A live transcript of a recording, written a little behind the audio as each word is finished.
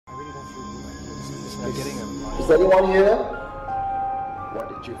We're getting a... Is anyone here? What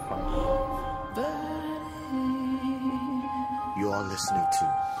did you find? You are listening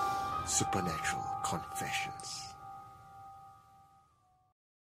to Supernatural Confessions.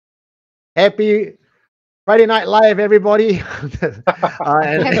 Happy Friday Night Live, everybody!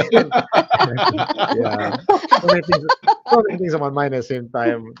 Yeah, so many things on my mind at the same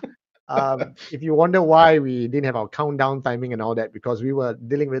time. If you wonder why we didn't have our countdown timing and all that, because we were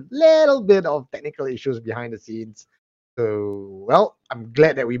dealing with a little bit of technical issues behind the scenes. So, well, I'm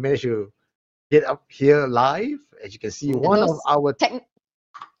glad that we managed to get up here live. As you can see, And one of those our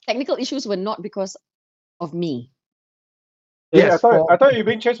technical issues were not because of me. Yes, I thought you were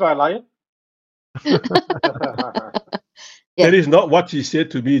being chased by a lion. Yeah. That is not what she said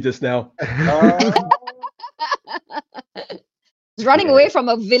to me just now. He's running away from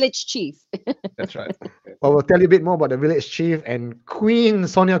a village chief. That's right. Well, we'll tell you a bit more about the village chief and Queen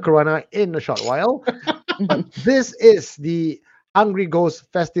Sonia Corona in a short while. But this is the Hungry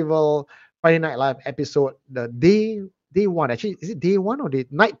Ghost Festival Friday Night Live episode, the day one. Actually, is it day one or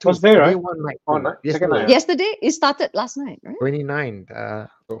night two? First day, right? Day one, night two. Oh, second night. Yesterday, it started last night, right? 29th,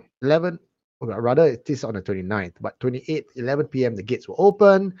 11, rather it is on the 29th, but 28th, 11 p.m. the gates will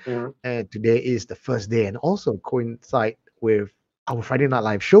open. And today is the first day and also coincide with our Friday Night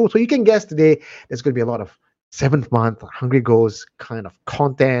Live show. So you can guess today there's going to be a lot of 7th month Hungry Ghost kind of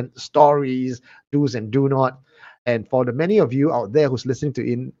content, stories, do's and do not. And for the many of you out there who's listening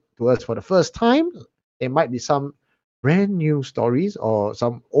to us for the first time, there might be some brand new stories or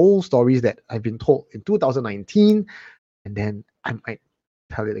some old stories that have been told in 2019, and then I might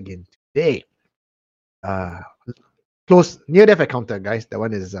tell it again today. Close near-death encounter, guys. That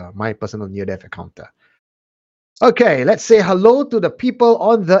one is my personal near-death encounter. Okay, let's say hello to the people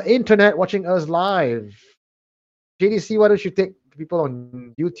on the internet watching us live. JDC, why don't you take people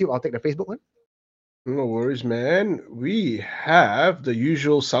on YouTube? I'll take the Facebook one. No worries, man. We have the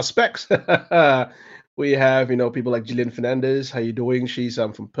usual suspects. We have, people like Gillian Fernandez. How you doing? She's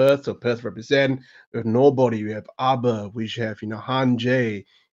from Perth, so Perth represent. We have Nobody. We have Arbor. We have, Han J.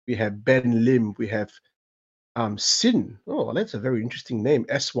 We have Ben Lim. We have Sin. Oh, that's a very interesting name.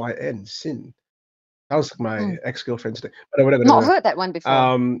 SYN, Sin. Sounds like my ex-girlfriend's name. But whatever. Not heard that one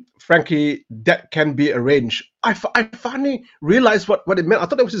before. Frankie, that can be arranged. I finally realized what it meant. I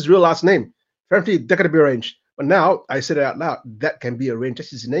thought that was his real last name. Frankly, that can be arranged. But now I said it out loud. That can be arranged.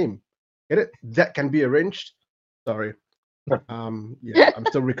 That's his name. Get it? That can be arranged. Sorry. Yeah, I'm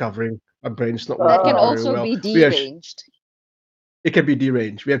still recovering. My brain's not working That can very also well. be deranged. It can be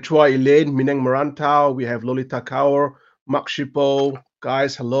deranged. We have Chua Elaine, Minang Marantau. We have Lolita Kaur, Mark Shippo.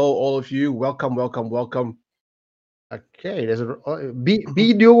 Guys, hello, all of you. Welcome. Okay, there's a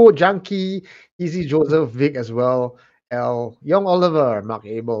video junkie, Easy Joseph, Vic as well. Young Oliver, Mark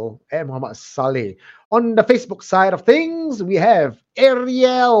Abel, and Muhammad Saleh. On the Facebook side of things, we have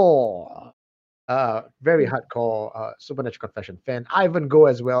Ariel, very hardcore Supernatural Confession fan. Ivan Go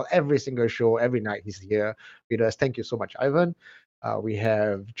as well. Every single show, every night he's here with us. Thank you so much, Ivan. We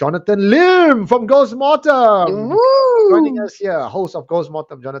have Jonathan Lim from Ghost Mortem joining us here, host of Ghost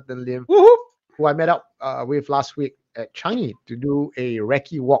Mortem, Jonathan Lim, who I met up with last week at Changi to do a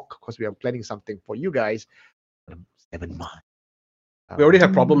recce walk because we are planning something for you guys. 7 months. We already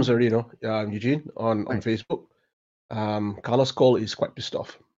have problems already, Eugene, on Facebook. Carlos Cole is quite pissed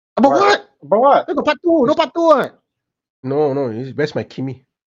off. About what? No part two. No part two. No, where's my Kimi?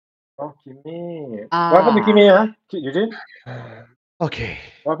 Oh, Kimi. What happened to Kimi, Eugene? Okay.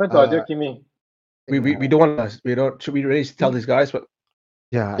 What happened to our dear Kimi? We don't want to. Should we really tell these guys? But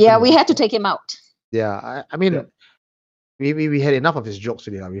Yeah, we had to take him out. Yeah, I mean, we had enough of his jokes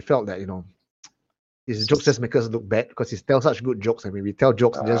today. We felt that his jokes just make us look bad because he tells such good jokes. I mean, we tell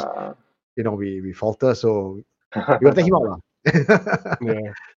jokes and just we falter. So we will take him out.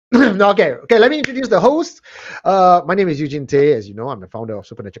 yeah. Okay. Let me introduce the host. My name is Eugene Tay. As you know, I'm the founder of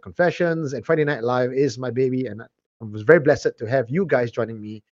Supernatural Confessions, and Friday Night Live is my baby. And I was very blessed to have you guys joining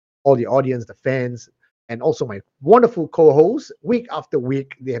me, all the audience, the fans, and also my wonderful co-hosts. Week after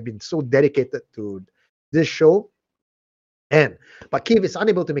week, they have been so dedicated to this show. But Kim is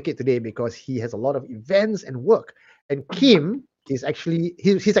unable to make it today because he has a lot of events and work. And Kim is actually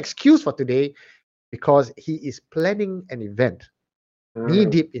his excuse for today because he is planning an event, knee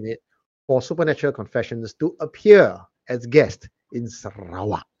deep in it, for Supernatural Confessions to appear as guest in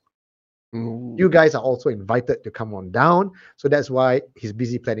Sarawak. You guys are also invited to come on down, so that's why he's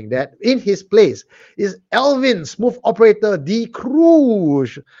busy planning that. In his place is Elvin, smooth operator D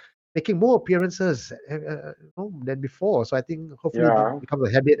Cruz, making more appearances than before. So I think hopefully it becomes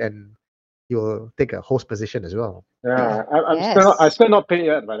a habit and he will take a host position as well. Yeah, I'm still not paid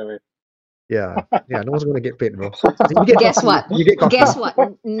yet, by the way. Yeah, no one's gonna get paid, bro. You get Guess coffee, what? You get coffee. Guess what?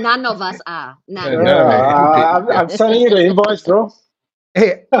 None of us are. None. Yeah, no, I'm sending you the invoice, bro.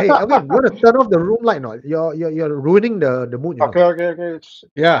 Hey, Alvin, you want to turn off the room light? No, you're ruining the mood. You know? Okay.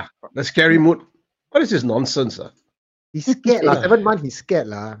 Yeah, the scary mood. What is this nonsense? He's scared lah. 7 months, he's scared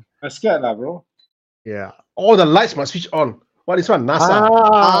lah. I'm scared lah, bro. Yeah. All the lights must switch on. What is one? NASA.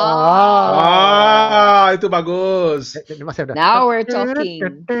 Itu bagus. They must have that. Now we're talking.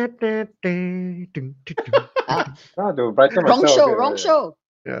 To brighten Wrong myself. show. okay. Wrong show.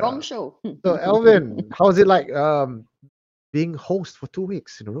 Yeah. Wrong show. So Alvin, how's it like being host for 2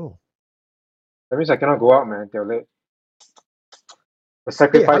 weeks in a row? That means I cannot go out, man, till late. The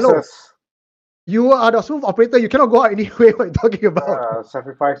sacrifices. You are the smooth operator. You cannot go out anyway. What are you talking about?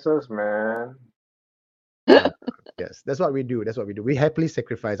 Sacrifices, man. Yes, that's what we do. We happily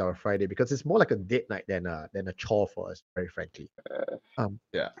sacrifice our Friday because it's more like a date night than a chore for us, very frankly.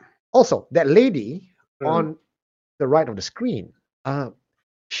 Yeah. Also, that lady on the right of the screen,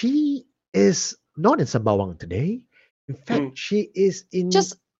 she is not in Sembawang today. In fact, she is in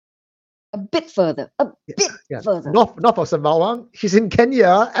Just a bit further. A bit further. north of Sembawang. She's in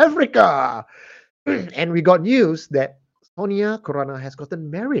Kenya, Africa. And we got news that Sonia Corona has gotten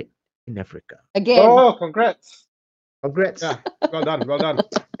married in Africa. Again. Oh, congrats. Congrats. Yeah, well done.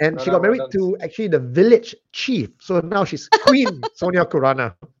 And Well she got done, married well to actually the village chief. So now she's Queen Sonia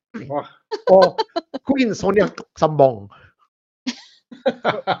Corona. Wow. Or Queen Sonia Sambong.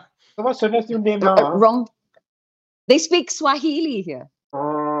 So what's your next new name now? Huh? Wrong. They speak Swahili here.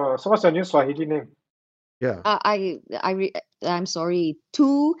 Oh, so what's your new Swahili name? Yeah. I'm sorry.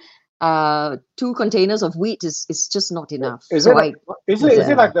 Two containers of wheat is just not enough. Is So it like is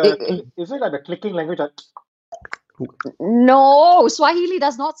it like the clicking language? Like, no, Swahili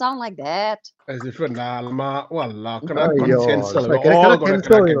does not sound like that. It's different lah. Lama. Wallah, kena Aiyo, cancel. it's like We're all kena gonna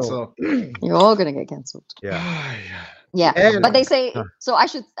cancel, you know. cancel. You're all gonna get cancelled. Yeah. Yeah, And- but they say so. I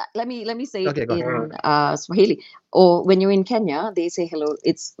should let me say Okay, it go in Swahili. Or when you're in Kenya, they say hello.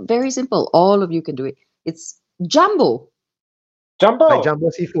 It's very simple. All of you can do it. It's jambo. Jumbo. Like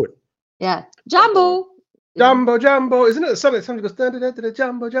jumbo seafood. Yeah, jambo. Jumbo. Isn't it a song that somebody goes da-da-da-da-da,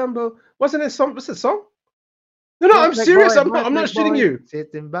 Jumbo? Wasn't it song? What's that song? No, I'm Black serious. boy, I'm not black shitting boy, you.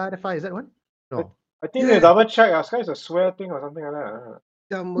 Sitting by the fire. Is that one? No. I think they double check. Sky is a swear thing or something like that.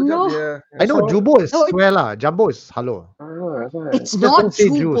 Jumbo. No. Yeah. I know So- Jubo is No, swear lah. Jumbo is hello. That's right. It's Just not don't say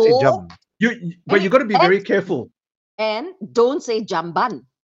Ju, say jubo. jump. But you got to be very careful. And don't say jamban.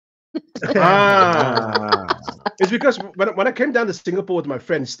 It's because when I came down to Singapore with my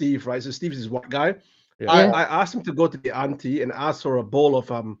friend Steve, right? So Steve is this white guy. Yeah. I asked him to go to the auntie and ask for a bowl of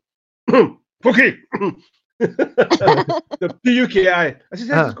cookie. The PUKI. I said,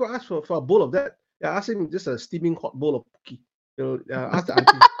 yeah, just go ask for a bowl of that. Yeah, ask him just a steaming hot bowl of cookie. Ask the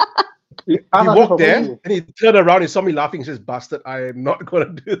auntie. He walked there and he turned around and saw me laughing. He says, "Bastard, I am not gonna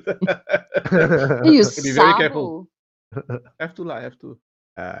do that." You Be very careful. sabu. I have to.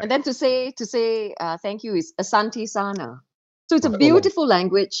 And then to say thank you is Asante Sana. So it's a beautiful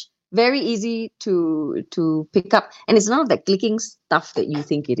language, very easy to pick up, and it's none of that clicking stuff that you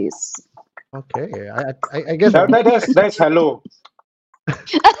think it is. Okay. I guess That's hello.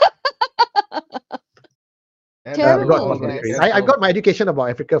 And, the Terrible, gods must be guys. crazy. I got my education about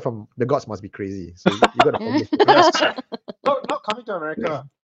Africa from the gods must be crazy. So you got to Not coming to America.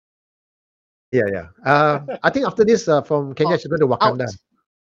 Yeah. I think after this, from Kenya, she's going to Wakanda. Out.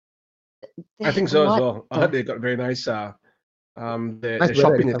 I think so as What well. I the- heard they got very nice. The weather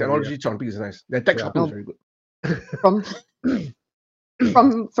shopping, this the time of technology shopping is nice. The tech Yeah. shopping is very good.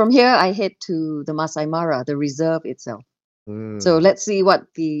 From here I head to the Masai Mara, the reserve itself. Mm. So let's see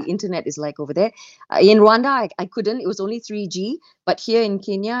what the internet is like over there. In Rwanda, I couldn't. It was only 3G, but here in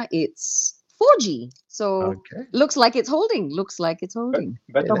Kenya, it's 4G. So Okay. looks like it's holding.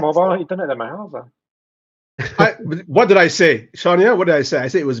 Better mobile internet than my house. What did I say, Sonia? What did I say? I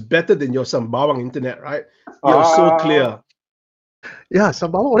said it was better than your Sembawang internet, right? You're so clear. Yeah,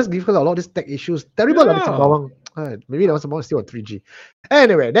 Sembawang always gives us a lot of these tech issues. Terrible like Yeah. Sembawang. Maybe that was Sembawang still on 3G.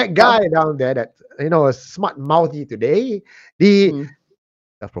 Anyway, that guy down there that is smart mouthy today, the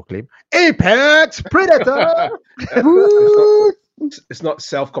self-proclaimed Apex Predator. It's not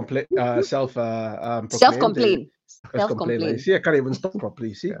self-complaint. Self-complaint. You see, I can't even stop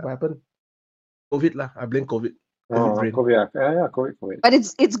properly. See what happened? COVID lah. I blame COVID. brain. COVID. Yeah, COVID. But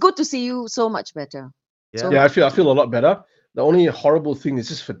it's good to see you so much better. Yeah. Yeah, I feel a lot better. The only horrible thing is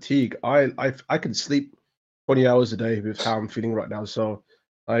just fatigue. I can sleep 20 hours a day with how I'm feeling right now. So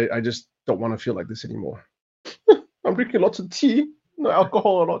I just don't want to feel like this anymore. I'm drinking lots of tea. No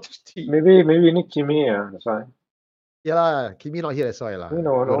alcohol or not, just tea. Maybe you need Kimi. That's why. Yeah, Kimi not here, that's why.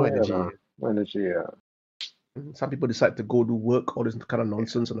 No No energy. Energy, yeah. Some people decide to go do work, all this kind of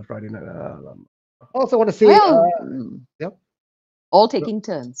nonsense on a Friday night. I also want to say, Well, yep. all taking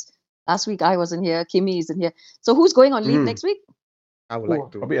turns. Last week I wasn't here. Kimmy isn't here. So who's going on leave Mm. next week? I would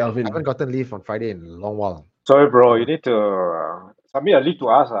like to. Probably I Alvin. haven't gotten leave on Friday in a long while. Sorry, bro. You need to submit a leave to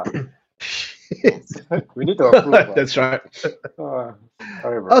us. Yes. We need to approve. That's right. Sorry,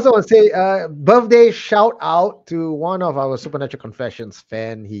 I bro. also want to say, birthday shout out to one of our Supernatural Confessions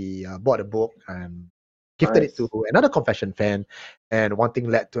fan. He bought a book and gifted it to another confession fan, and one thing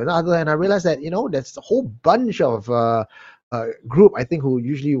led to another. And I realized that there's a whole bunch of group I think who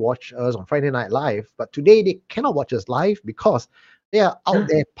usually watch us on Friday Night Live, but today they cannot watch us live because they are out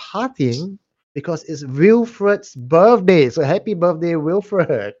there partying because it's Wilfred's birthday. So happy birthday,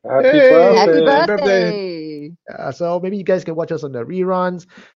 Wilfred! Happy Hey, birthday. Happy birthday. birthday! So maybe you guys can watch us on the reruns.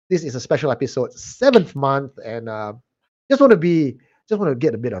 This is a special episode, 7th month, and just want to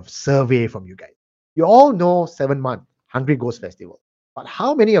get a bit of survey from you guys. You all know 7-month Hungry Ghost Festival, but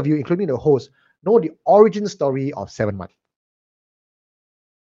how many of you, including the host, know the origin story of 7-month?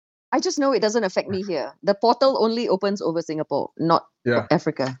 I just know it doesn't affect me here. The portal only opens over Singapore, not Yeah.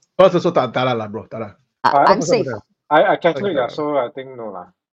 Africa. First also tak lah, bro. Tak lah. I'm safe. I Catholic, Okay. so I think no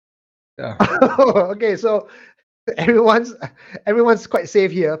lah. Yeah. Okay, so everyone's quite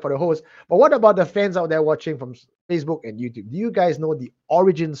safe here for the host. But what about the fans out there watching from Facebook and YouTube? Do you guys know the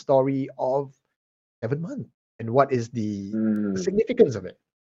origin story of 7-month and what is the significance of it?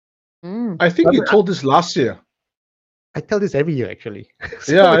 I think you told this last year. I tell this every year actually.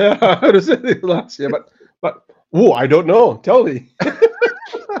 Yeah. I said this last year, but I don't know. Tell me.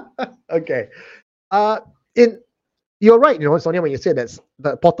 Okay. You're right, Sonia, when you said that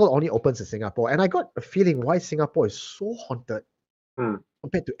the portal only opens in Singapore, and I got a feeling why Singapore is so haunted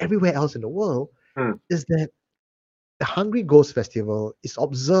compared to everywhere else in the world is that the Hungry Ghost Festival is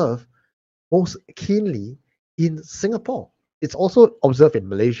observed most keenly in Singapore. It's also observed in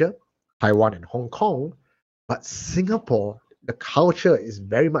Malaysia, Taiwan, and Hong Kong, but Singapore, the culture is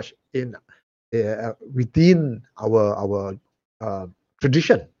very much in within our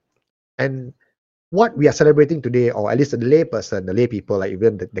tradition. And what we are celebrating today, or at least the lay people, like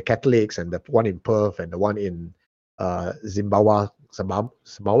even the Catholics and the one in Perth and the one in Sembawang,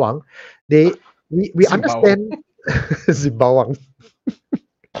 we understand Sembawang.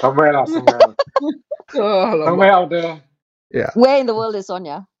 Somewhere out there. Yeah. Where in the world is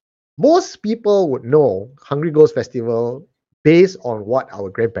Sonia? Most people would know Hungry Ghost Festival based on what our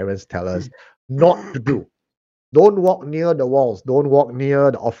grandparents tell us not to do. Don't walk near the walls. Don't walk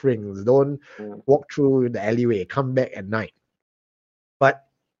near the offerings. Don't walk through the alleyway. Come back at night. But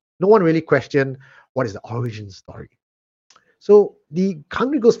no one really questioned what is the origin story. So the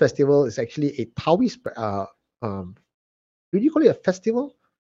Hungry Ghost Festival is actually a Taoist, would you call it a festival?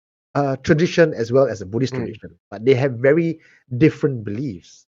 Tradition as well as a Buddhist tradition. But they have very different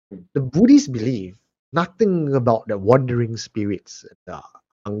beliefs. The Buddhists believe nothing about the wandering spirits, the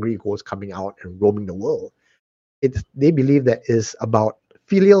hungry ghosts coming out and roaming the world. They believe that is about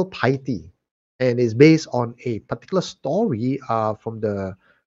filial piety and is based on a particular story from the,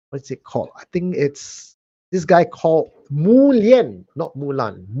 what's it called? I think it's this guy called Mu Lian, not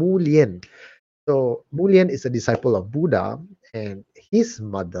Mulan, Mu Lian. So Mu Lian is a disciple of Buddha, and his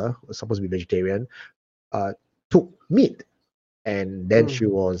mother, who was supposed to be vegetarian, took meat. And then she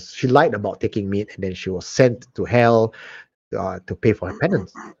lied about taking meat, and then she was sent to hell to pay for her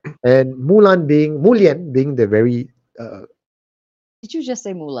penance. And Mu Lian being the very Did you just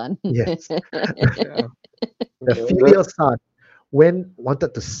say Mulan? yes, the filial son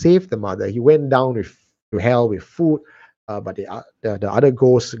wanted to save the mother. He went down to hell with food, but the other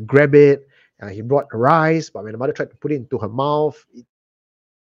ghosts grabbed it. He brought rice, but when the mother tried to put it into her mouth, it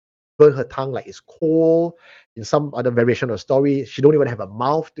burned her tongue like it's coal. In some other variation of the story, she don't even have a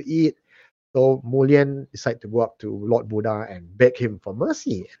mouth to eat. So Mu Lian decided to go up to Lord Buddha and beg him for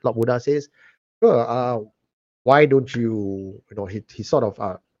mercy. Lord Buddha says, sure, why don't you, he sort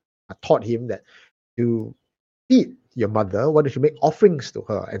of taught him that to feed your mother, why don't you make offerings to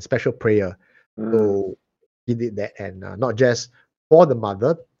her and special prayer? So he did that, and not just for the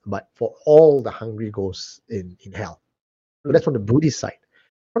mother, but for all the hungry ghosts in hell. So that's from the Buddhist side.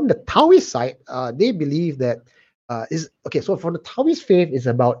 From the Taoist side, they believe that so from the Taoist faith, it's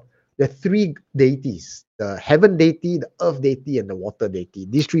about the three deities: the heaven deity, the earth deity, and the water deity.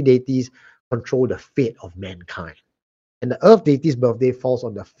 These three deities control the fate of mankind. And the earth deity's birthday falls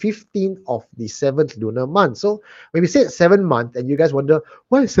on the 15th of the 7th lunar month. So when we say 7 month, and you guys wonder,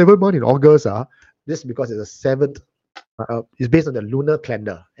 why is 7 month in August? This is because it's the 7th. It's based on the lunar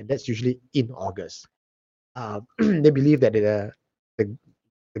calendar, and that's usually in August. They believe that the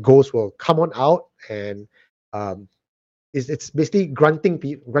the ghost will come on out, and it's basically granting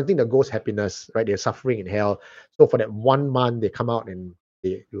the ghost happiness, right? They're suffering in hell, so for that 1 month they come out and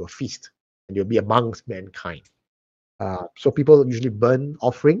they will feast and they'll be amongst mankind. So people usually burn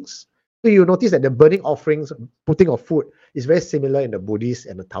offerings. So you notice that the burning offerings, putting of food, is very similar in the Buddhist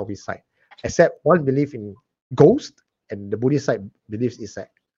and the Taoist side, except one believe in ghost and the Buddhist side believes it's a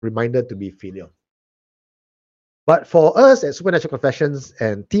reminder to be filial. But for us at Supernatural Confessions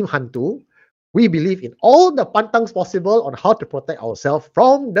and Team Hantu, we believe in all the pantangs possible on how to protect ourselves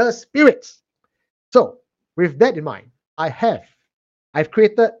from the spirits. So with that in mind, I've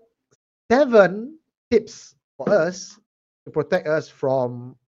created 7 tips for us to protect us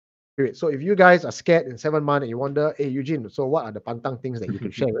from spirits. So if you guys are scared in 7 months and you wonder, hey Eugene, so what are the pantang things that you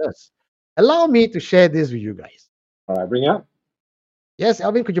can share with us? Allow me to share this with you guys. All right, bring it up. Yes,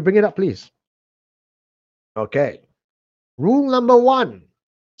 Alvin, could you bring it up, please? Okay. Rule number 1.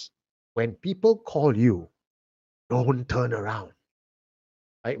 When people call you, don't turn around.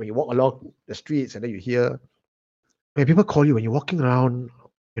 Right? When you walk along the streets and then you hear, when people call you, when you're walking around,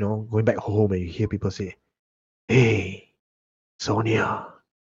 going back home and you hear people say, hey, Sonia,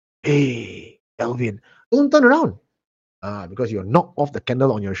 hey, Alvin, don't turn around. Because you'll knock off the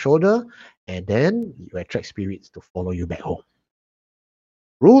candle on your shoulder and then you attract spirits to follow you back home.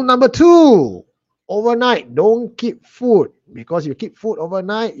 Rule number 2, overnight, don't keep food, because you keep food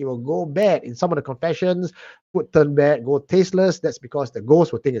overnight, it will go bad. In some of the confessions, food turn bad, go tasteless. That's because the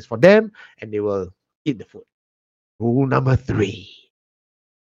ghost will think it's for them and they will eat the food. Rule number 3,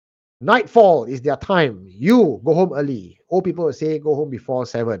 nightfall is their time. You go home early. Old people will say go home before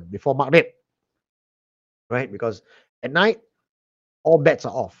 7, before Maghrib, right? Because at night, all bets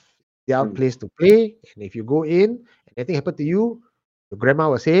are off. Their place to play, and if you go in and anything happen to you, your grandma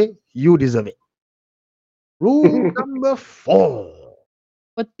will say you deserve it. Rule number 4,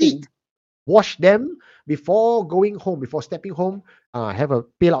 feet. Wash them before going home, before stepping home. Have a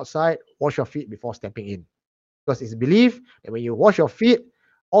pail outside, wash your feet before stepping in. Because it's believed that when you wash your feet,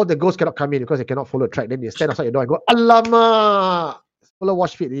 all the ghosts cannot come in because they cannot follow the track. Then they stand outside your door and go, Alamak! Follow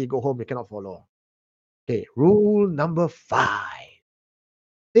wash feet, then you go home, you cannot follow. Okay, rule number 5.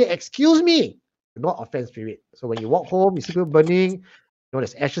 Say, excuse me. Do not offend spirit. So when you walk home, you see people burning,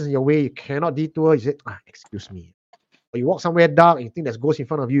 there's ashes in your way, you cannot detour, you say, excuse me. Or you walk somewhere dark and you think there's ghosts in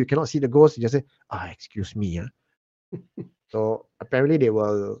front of you, you cannot see the ghost, you just say, excuse me. So apparently they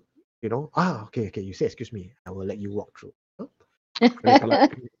will, okay, you say excuse me, I will let you walk through.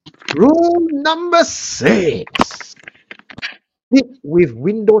 Rule number 6. Sleep with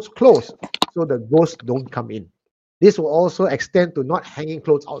windows closed so the ghosts don't come in. This will also extend to not hanging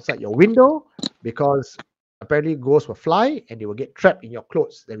clothes outside your window, because apparently ghosts will fly and they will get trapped in your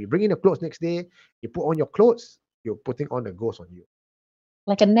clothes. Then we bring in the clothes next day, you put on your clothes, you're putting on the ghost on you.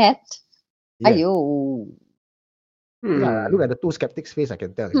 Like a net. Yes. Ayo. Yeah, look at the 2 skeptics' face, I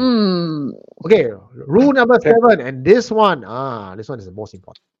can tell. Okay, rule number 7, and this one is the most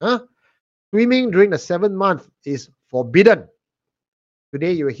important. Swimming during the 7th month is forbidden.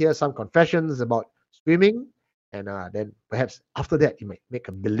 Today you will hear some confessions about swimming, and then perhaps after that it might make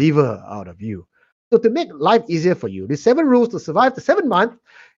a believer out of you. So to make life easier for you, the 7 rules to survive the 7th month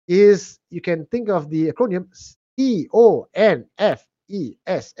is, you can think of the acronym CONFESS,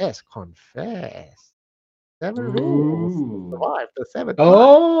 confess. 7 rules to survive the 7th month.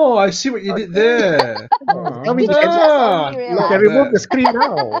 Oh, I see what you did there. Tell me, you can remove the screen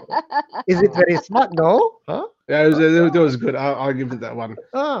now. Is it very smart? No? Huh? Yeah, that was good. I'll give it that one.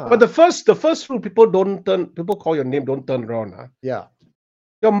 But the first rule, people call your name, don't turn around. Yeah.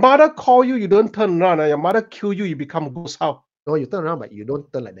 Your mother call you, you don't turn around. Your mother kill you, you become ghost. How? No, you turn around, but you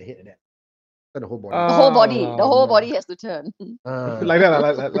don't turn like the head like that. Turn the whole body. The whole body has to turn. Like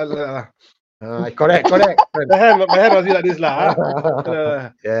that. Correct. My hand must be like this.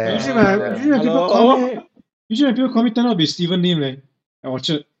 Yeah. Usually when people call me, turn out to be Steven name, like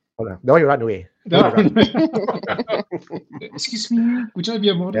Orchard. The one you run away. Excuse me, would you like to be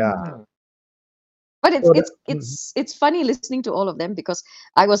a model? Yeah. But it's funny listening to all of them, because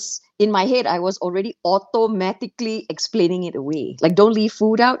in my head I was already automatically explaining it away. Like, don't leave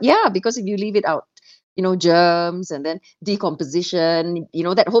food out. Yeah, because if you leave it out, germs and then decomposition,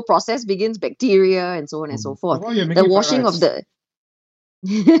 that whole process begins, bacteria and so on and so forth. The washing of the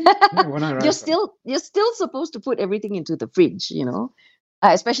you're still supposed to put everything into the fridge,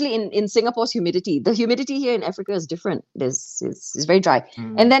 especially in Singapore's humidity. The humidity here in Africa is different. It's very dry.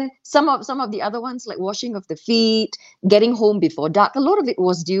 And then some of the other ones, like washing of the feet, getting home before dark, a lot of it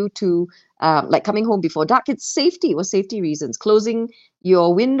was due to like coming home before dark. It's safety. It was safety reasons. Closing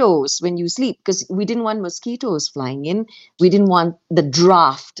your windows when you sleep, because we didn't want mosquitoes flying in. We didn't want the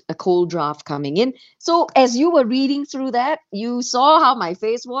draft, a cold draft coming in. So as you were reading through that, you saw how my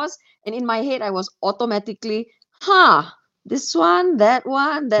face was, and in my head I was automatically, this one, that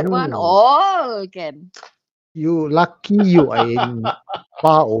one, all can. You lucky you are in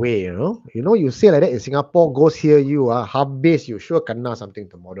far away, you know. You say like that in Singapore, ghost hear you, habis, you sure kena something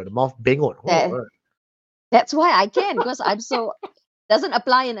tomorrow. The mouth bengot. That- That's why I can, because I'm so doesn't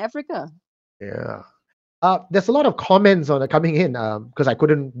apply in Africa. Yeah. There's a lot of comments on coming in because I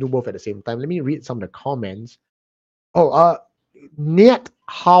couldn't do both at the same time. Let me read some of the comments. Niet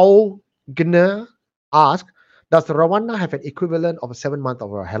how gonna ask, does Rwanda have an equivalent of a 7-month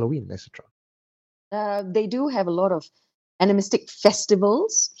of Halloween, etc.? They do have a lot of animistic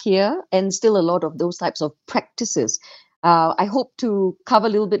festivals here, and still a lot of those types of practices. I hope to cover a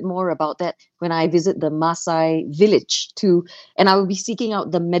little bit more about that when I visit the Maasai village too, and I will be seeking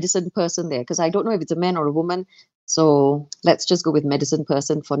out the medicine person there, because I don't know if it's a man or a woman. So let's just go with medicine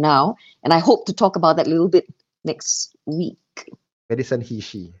person for now, and I hope to talk about that a little bit next week. Medicine he,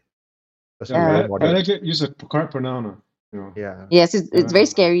 she. I like to use a correct pronoun. Yeah. Yes, it's very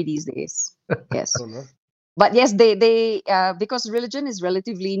scary these days. Yes. But yes, they because religion is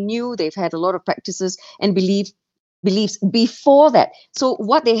relatively new, they've had a lot of practices and beliefs before that. So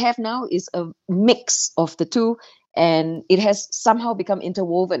what they have now is a mix of the two, and it has somehow become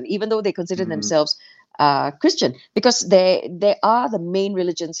interwoven, even though they consider themselves Christian, because they are the main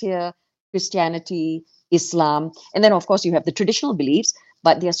religions here: Christianity, Islam, and then of course you have the traditional beliefs,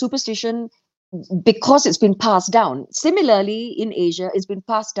 but their superstition, because it's been passed down. Similarly, in Asia, it's been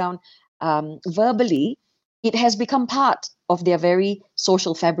passed down verbally. It has become part of their very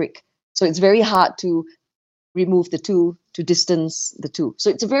social fabric. So it's very hard to remove the two, to distance the two.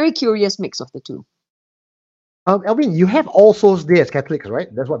 So it's a very curious mix of the two. Alvin, you have All Souls Day as Catholics, right?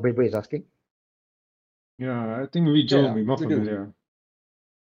 That's what Bray is asking. Yeah, I think maybe Joe will be more familiar.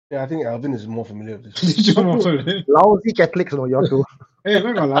 Yeah, I think Alvin is more familiar with this. Joe more familiar. Lousy Catholics, no, you're too. Hey,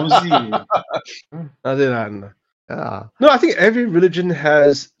 where got lousy? No, I think every religion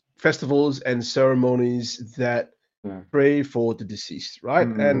has festivals and ceremonies that pray for the deceased, right?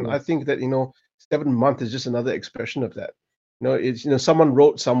 And I think that 7 month is just another expression of that. It's someone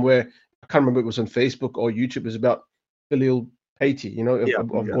wrote somewhere, I can't remember if it was on Facebook or YouTube, it was about filial piety, of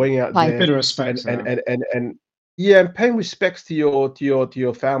going out there and paying respects to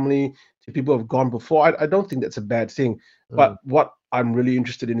your family, to people who have gone before. I don't think that's a bad thing. But what I'm really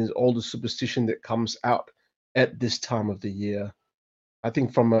interested in is all the superstition that comes out at this time of the year. I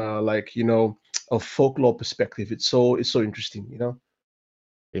think from a folklore perspective, it's so interesting,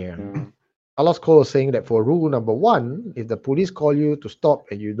 Yeah. Carlos Cole is saying that for rule number 1, if the police call you to stop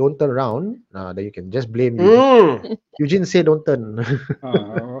and you don't turn around, then you can just blame Eugene. Eugene say don't turn.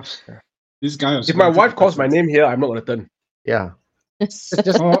 This guy was if my wife calls my name here, I'm not gonna turn. Yeah. Okay.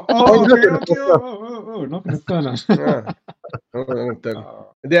 Not gonna turn. Not gonna turn.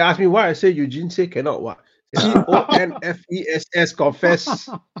 They ask me why. I say Eugene say cannot what. CONFESS, confess.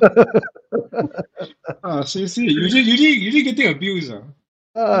 See, you didn't getting abused. No.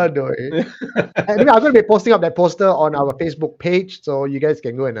 Anyway, I'm going to be posting up that poster on our Facebook page, so you guys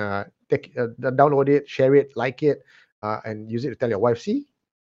can go and download it, share it, like it, and use it to tell your wife. See?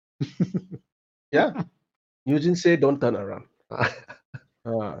 Yeah. Eugene say don't turn around.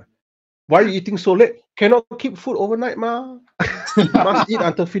 Why are you eating so late? Cannot keep food overnight, ma. Must eat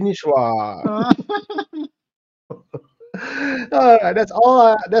until finish, wa. That's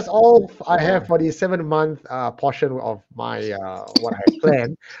all I have for the 7-month portion of my what I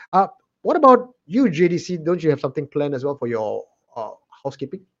planned. What about you, JDC? Don't you have something planned as well for your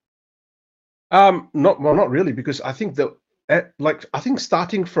housekeeping? Not really, because I think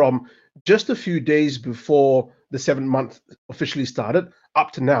starting from just a few days before the 7 month officially started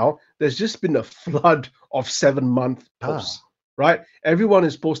up to now, there's just been a flood of 7-month posts. Right, everyone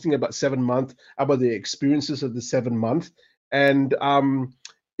is posting about 7 month, about the experiences of the 7 month, and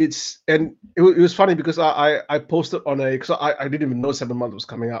it was funny because I posted on because I didn't even know 7 month was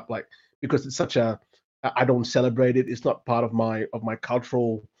coming up, because it's such I don't celebrate it. It's not part of my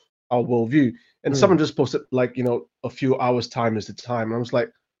cultural worldview. And someone just posted a few hours time is the time, and I was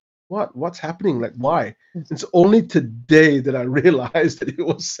like, what's happening? Like, why? It's only today that I realized that it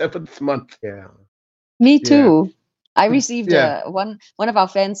was 7th month. Yeah, me too. Yeah. I received one of our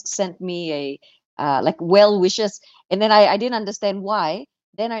fans sent me a well wishes, and then I didn't understand why.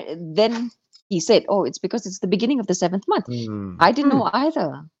 Then he said, "Oh, it's because it's the beginning of the 7th month." I didn't know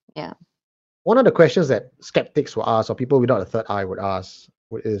either. Yeah. One of the questions that skeptics will ask, or people without a third eye would ask,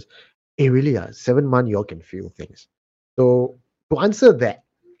 is really, 7 months, you all can feel things. So to answer that,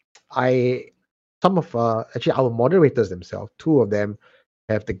 some of actually our moderators themselves, two of them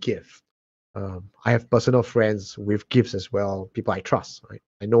have the gift. I have personal friends with gifts as well, people I trust. Right?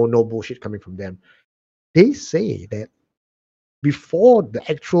 I know no bullshit coming from them. They say that before the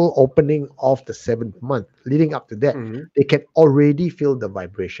actual opening of the 7th month, leading up to that, Mhm. they can already feel the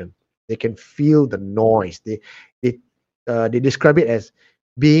vibration. They can feel the noise. They describe it as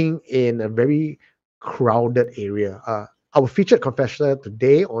being in a very crowded area. Our featured confessor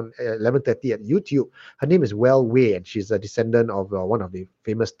today on 11:30 at YouTube. Her name is Well Wei, and she's a descendant of one of the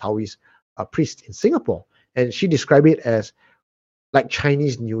famous Taoist priests in Singapore. And she described it as like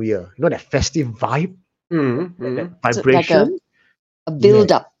Chinese New Year. You know that festive vibe, Mhm. that Mhm. So like vibration. a Yeah,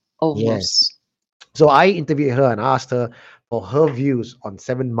 build up yes. almost. So I interviewed her and asked her for her views on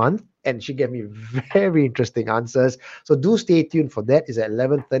 7 month, and she gave me very interesting answers. So do stay tuned for that. It's at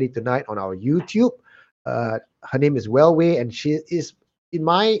 11:30 tonight on our YouTube. Her name is Wellway, and she is, in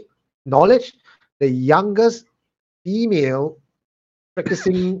my knowledge, the youngest female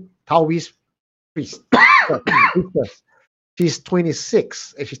practicing Taoist priest. priestess. She's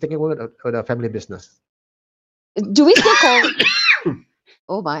 26, and she's taking over the family business. Do we still call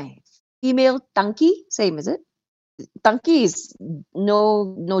oh my female tanki? Same, is it? Tanki is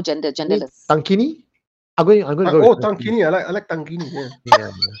no genderless. Tankini? I'm going to go Oh, with Tankini. tankini. I like tankini. Yeah.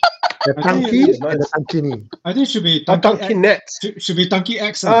 Yeah. The I think Tanki it's and the nice. Tankini. I think should be Oh, Tanki tankinet. should be Tanki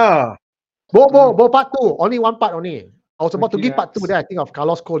X. Ah. Both part two. Only one part only. I was about to Tanki give part two. X. Then I think of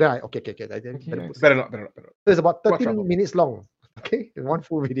Carlos Cole. Then okay. I then Tanki better X. put it. Better not. So it's about What 13 trouble? minutes long. Okay, in one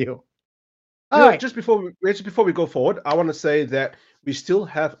full video. You All know, right. just before we go forward, I want to say that we still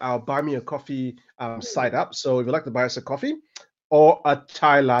have our Buy Me a Coffee site up. So if you'd like to buy us a coffee or a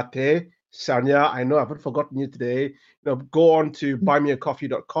chai latte, Sanya, I know I haven't forgotten you today. Go on to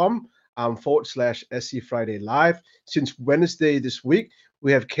buymeacoffee.com /SC Friday Live. Since Wednesday this week,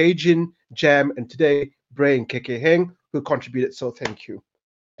 we have Cajun, Jam, and today Brain KK Heng who contributed. So thank you.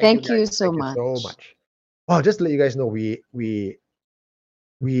 Thank you guys. so Thank you so much. much. Well, just to let you guys know, we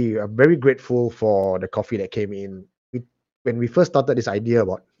are very grateful for the coffee that came in. When we first started this idea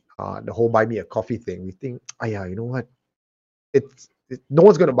about the whole buy me a coffee thing, we think, yeah, you know what? No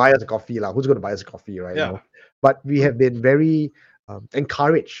one's going to buy us a coffee, lah. Who's going to buy us a coffee, right? Yeah. But we have been very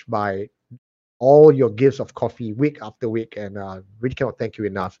encouraged by all your gifts of coffee week after week, and really cannot thank you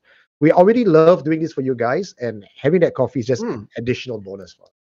enough. We already love doing this for you guys, and having that coffee is just an additional bonus for us.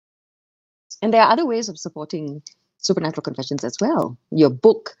 And there are other ways of supporting Supernatural Confessions as well. Your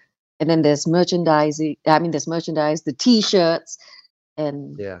book, and then there's merchandising. I mean, there's merchandise, the T-shirts,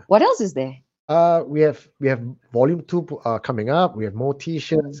 and what else is there? We have volume 2 coming up. We have more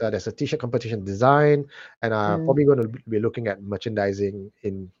T-shirts. There's a T-shirt competition design, and probably going to be looking at merchandising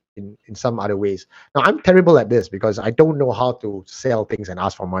in some other ways. Now, I'm terrible at this because I don't know how to sell things and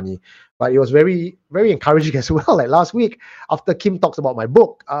ask for money. But it was very, very encouraging as well. Like last week, after Kim talks about my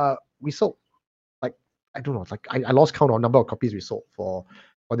book, we sold like I don't know, like I lost count on number of copies we sold for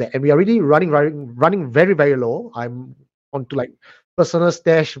that, and we are really running very, very low. I'm on to like personal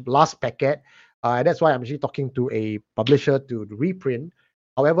stash last packet. And that's why I'm actually talking to a publisher to reprint.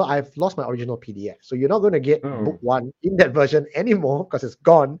 However, I've lost my original PDF. So you're not going to get book 1 in that version anymore because it's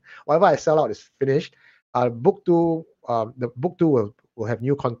gone. Whatever I sell out is finished. Book 2, the book 2 will have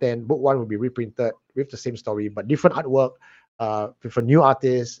new content. Book 1 will be reprinted with the same story, but different artwork, with a new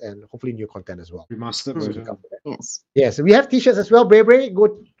artist and hopefully new content as well. Remastered version. Yes. We have T-shirts as well. Bray.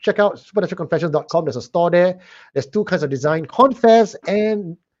 Go check out supernaturalconfessions.com. There's a store there. There's 2 kinds of design: Confess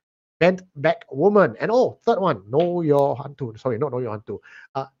and Bent Back Woman. And third one, Know Your Hantu. Sorry, not Know Your Hantu.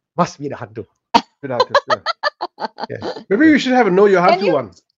 Must be the Hantu. Maybe you should have a Know Your Hantu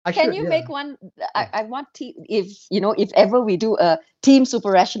one. Can you make one? I want if ever we do a team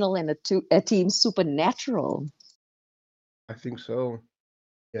super rational and a team supernatural. I think so.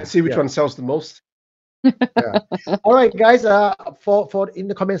 Let's see which one sells the most. All right, guys. For in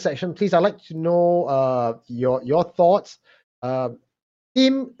the comment section, please, I'd like to know your thoughts.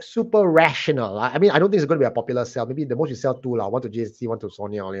 Team Super Rational. I mean, I don't think it's going to be a popular sell. Maybe the most you sell 2 one to JC, 1 to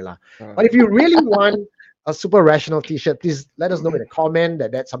Sonia only lah. But if you really want a Super Rational T-shirt, please let us know in a comment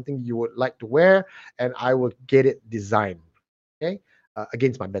that that's something you would like to wear, and I will get it designed. Okay,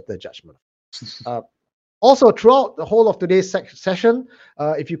 against my better judgment. Also, throughout the whole of today's session,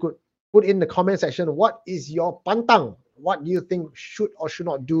 if you could put in the comment section, what is your pantang? What do you think should or should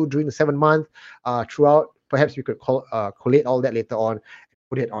not do during the 7 month throughout? Perhaps we could collate all that later on and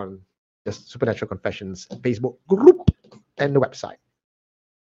put it on the Supernatural Confessions Facebook group and the website.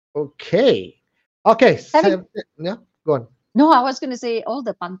 Okay. Go on. No, I was going to say all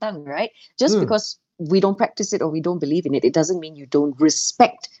the pantang, right? Just because we don't practice it or we don't believe in it, it doesn't mean you don't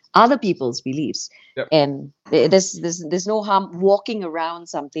respect other people's beliefs. Yep. And there's no harm walking around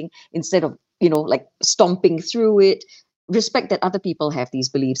something instead of, like stomping through it. Respect that other people have these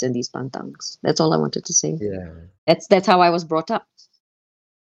beliefs and these pantangs. That's all I wanted to say. Yeah. That's how I was brought up.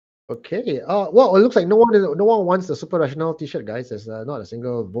 Okay. Well, it looks like no one wants the Super Rational T-shirt, guys. There's not a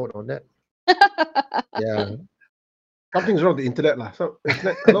single vote on that. Yeah. Something's wrong with the internet, lah. So,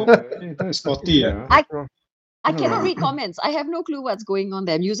 hello? That's spotty. I cannot read comments. I have no clue what's going on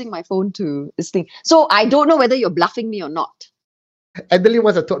there. I'm using my phone to this thing. So I don't know whether you're bluffing me or not. Adeline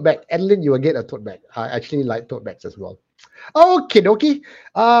wants a tote bag. Adeline, you will get a tote bag. I actually like tote bags as well. Okay, dokie.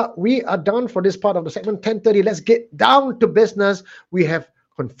 We are done for this part of the segment. 10:30. Let's get down to business. We have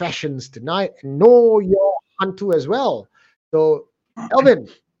confessions tonight. Know your Hantu as well. So, Elvin,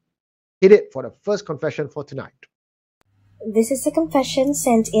 hit it for the first confession for tonight. This is a confession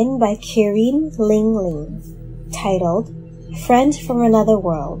sent in by Kirin Ling Ling, titled, Friend from Another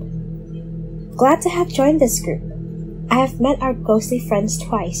World. Glad to have joined this group. I have met our ghostly friends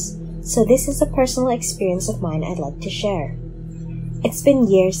twice, so this is a personal experience of mine I'd like to share. It's been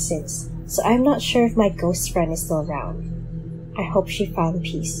years since, so I'm not sure if my ghost friend is still around. I hope she found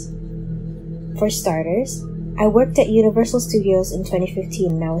peace. For starters, I worked at Universal Studios in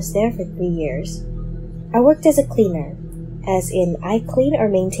 2015 and I was there for 3 years. I worked as a cleaner, as in I clean or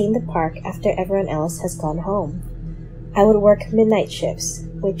maintain the park after everyone else has gone home. I would work midnight shifts,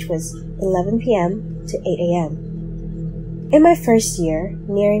 which was 11 p.m. to 8 a.m. In my first year,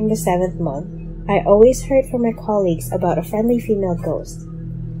 nearing the 7th month, I always heard from my colleagues about a friendly female ghost.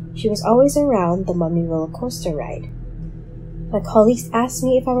 She was always around the Mummy roller coaster ride. My colleagues asked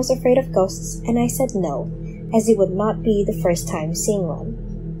me if I was afraid of ghosts, and I said no, as it would not be the first time seeing one.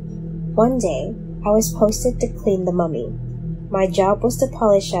 One day, I was posted to clean the Mummy. My job was to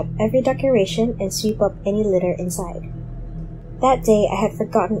polish up every decoration and sweep up any litter inside. That day, I had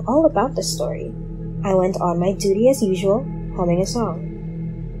forgotten all about the story. I went on my duty as usual, humming a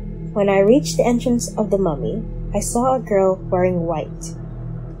song. When I reached the entrance of the Mummy, I saw a girl wearing white,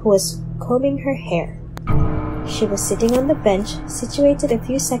 who was combing her hair. She was sitting on the bench, situated a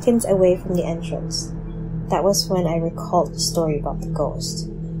few seconds away from the entrance. That was when I recalled the story about the ghost.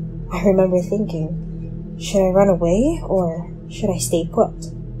 I remember thinking, should I run away or should I stay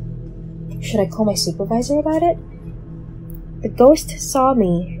put? Should I call my supervisor about it? The ghost saw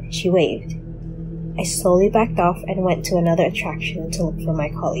me. She waved. I slowly backed off and went to another attraction to look for my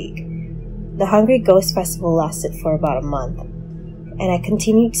colleague. The Hungry Ghost Festival lasted for about a month, and I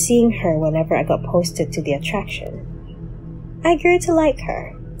continued seeing her whenever I got posted to the attraction. I grew to like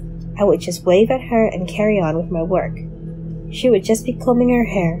her. I would just wave at her and carry on with my work. She would just be combing her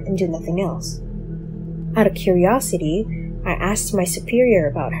hair and do nothing else. Out of curiosity, I asked my superior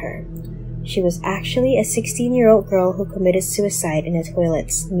about her. She was actually a 16-year-old girl who committed suicide in the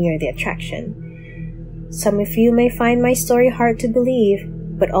toilets near the attraction. Some of you may find my story hard to believe,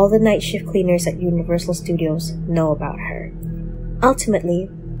 but all the night shift cleaners at Universal Studios know about her. Ultimately,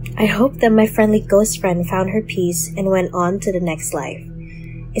 I hope that my friendly ghost friend found her peace and went on to the next life.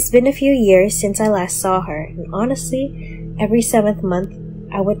 It's been a few years since I last saw her, and honestly, every 7th month,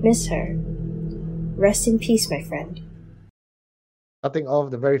 I would miss her. Rest in peace, my friend. Starting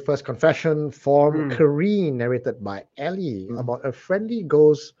off the very first confession from Kareen, narrated by Ellie, about a friendly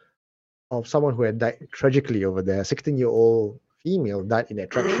ghost of someone who had died tragically over there. A 16-year-old female died in the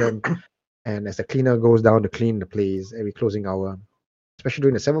attraction, and as the cleaner goes down to clean the place every closing hour, especially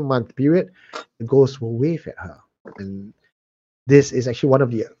during the 7-month period, the ghost will wave at her. And this is actually one of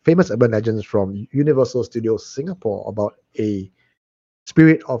the famous urban legends from Universal Studios Singapore about a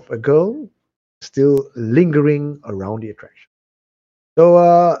spirit of a girl still lingering around the attraction. So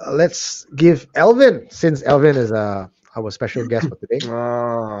let's give Elvin, since Elvin is our special guest for today,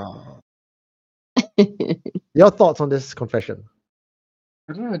 your thoughts on this confession.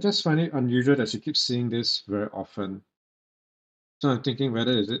 I don't know, I just find it unusual that she keeps seeing this very often. So I'm thinking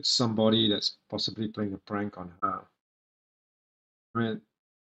whether is it somebody that's possibly playing a prank on her. I mean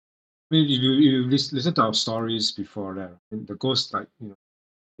if you listen to our stories before that, the ghosts, like,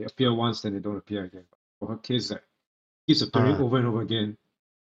 they appear once, then they don't appear again. But for her case, that keeps appearing over and over again.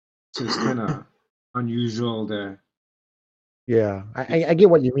 So it's kind of unusual there. Yeah, I get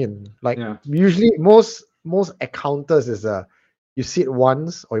what you mean. Like, usually most encounters is you see it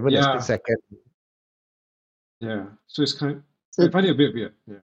once or even a split second. Yeah, so it's kind of, I find it a bit weird.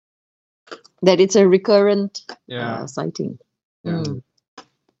 Yeah, that it's a recurrent sighting. Yeah.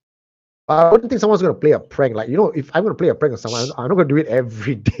 I wouldn't think someone's going to play a prank. Like, if I'm going to play a prank on someone, I'm not going to do it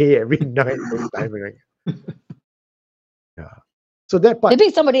every day, every night, every time. Right? Yeah. So that part,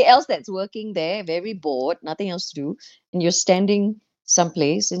 Maybe somebody else that's working there, very bored, nothing else to do, and you're standing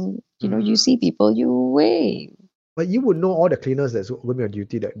someplace and you see people, you wave. but you would know all the cleaners that's going to be on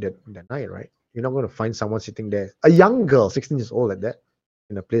duty that night, right? You're not going to find someone sitting there, a young girl, 16 years old, like that,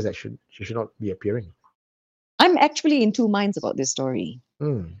 in a place that she should not be appearing. I'm actually in two minds about this story.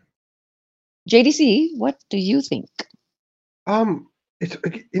 Mm. JDC, what do you think?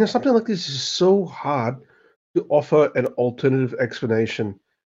 It's something like this is so hard to offer an alternative explanation,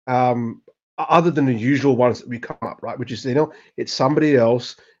 other than the usual ones that we come up, right? Which is it's somebody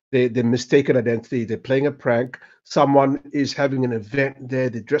else. They mistaken identity. They're playing a prank. Someone is having an event there.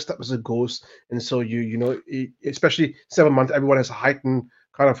 They're dressed up as a ghost, and so especially 7 months, everyone has a heightened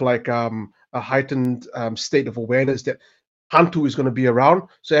kind of like a heightened state of awareness that Hantu is going to be around.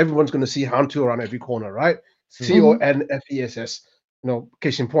 So everyone's going to see Hantu around every corner, right? CONFESS,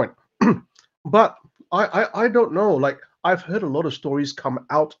 case in point. But I don't know. Like, I've heard a lot of stories come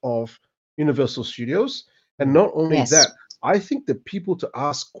out of Universal Studios, and not only that, I think the people to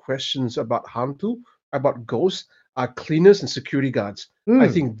ask questions about Hantu, about ghosts, are cleaners and security guards. I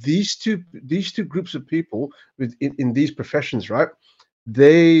think these two groups of people in these professions, right?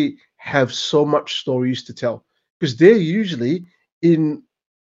 They have so much stories to tell because they're usually in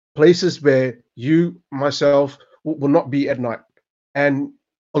places where you, myself, will not be at night and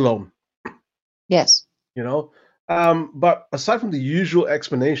alone. Yes. But aside from the usual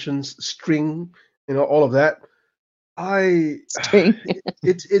explanations, string, all of that,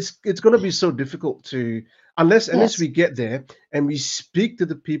 it's going to be so difficult to unless we get there and we speak to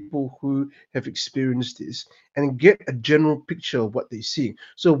the people who have experienced this and get a general picture of what they're seeing.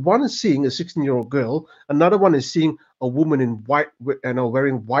 So one is seeing a 16-year-old girl, another one is seeing a woman in white,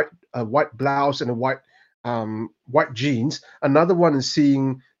 wearing white blouse and a white jeans. Another one is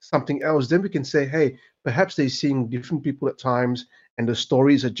seeing something else. Then we can say, hey, perhaps they're seeing different people at times, and the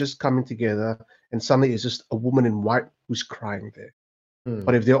stories are just coming together. And suddenly it's just a woman in white who's crying there.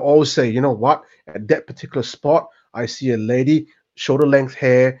 But if they all say, you know what, at that particular spot, I see a lady, shoulder length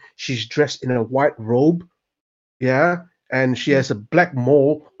hair, she's dressed in a white robe, and she has a black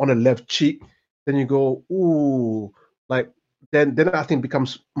mole on her left cheek, then you go, ooh, like then I think it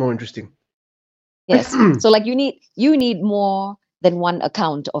becomes more interesting. Yes. So like you need more than one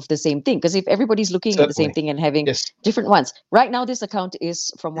account of the same thing, because if everybody's looking at the same thing and having different ones, right now this account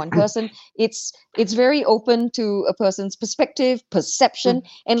is from one person. It's very open to a person's perspective, perception,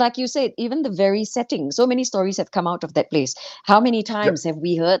 and like you said, even the very setting. So many stories have come out of that place. How many times have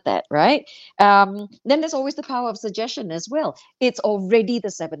we heard that, right? Then there's always the power of suggestion as well. It's already the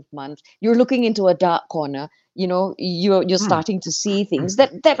 7th month. You're looking into a dark corner. You're starting to see things.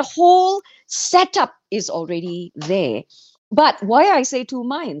 That whole setup is already there. But why I say two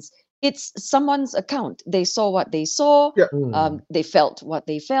minds, it's someone's account. They saw what they saw, they felt what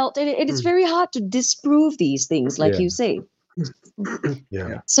they felt, and it's very hard to disprove these things, like you say.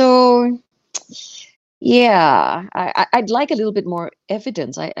 So, I'd like a little bit more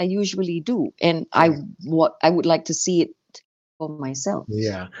evidence. I usually do, and I would like to see it for myself.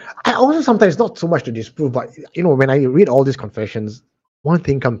 Yeah, I also sometimes not so much to disprove, but when I read all these confessions, one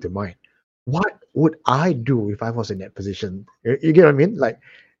thing comes to mind. What would I do if I was in that position? You get what I mean? Like,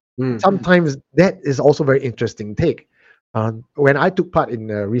 sometimes that is also very interesting take. When I took part in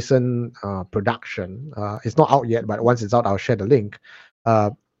a recent production, it's not out yet, but once it's out, I'll share the link.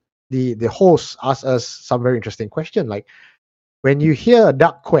 The host asked us some very interesting question, like, when you hear a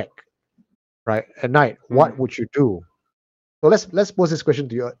duck quack, right, at night, what would you do? So let's pose this question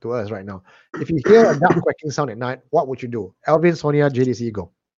to us right now. If you hear a duck quacking sound at night, what would you do? Alvin, Sonia, JDC,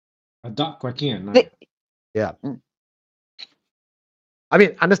 go. A duck quacking at night. Yeah. I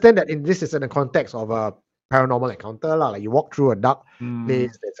mean, understand that this is in the context of a paranormal encounter, like you walk through a dark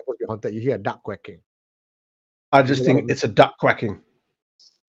place that's supposed to be haunted, you hear a duck quacking. I just think it's a duck quacking.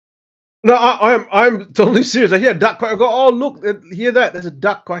 No, I'm totally serious. I hear a duck quack. I go, oh look, hear that? There's a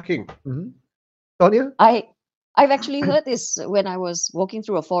duck quacking. Sonia? I've actually heard this when I was walking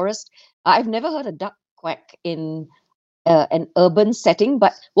through a forest. I've never heard a duck quack in an urban setting,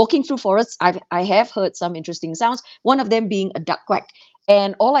 but walking through forests, I have heard some interesting sounds, one of them being a duck quack.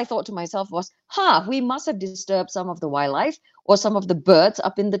 And all I thought to myself was, we must have disturbed some of the wildlife or some of the birds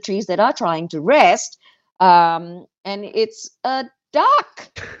up in the trees that are trying to rest. And it's a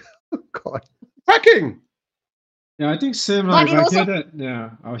duck. Oh, God. Quacking! Yeah, I think same. But If I hear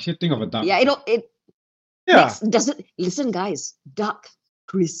that, I'll think of a duck. Yeah, listen, guys, duck,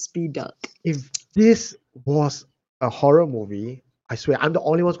 crispy duck. If this was a horror movie, I swear I'm the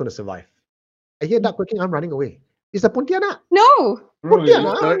only one's going to survive. I hear duck quacking, I'm running away. It's a Pontianak. No.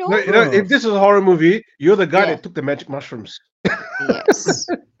 If this is a horror movie, you're the guy that took the magic mushrooms. Yes.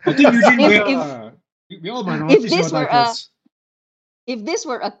 I think Eugene, If- we're all minorities, this you're were a- diverse. If this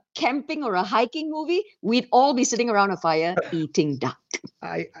were a camping or a hiking movie, we'd all be sitting around a fire eating duck.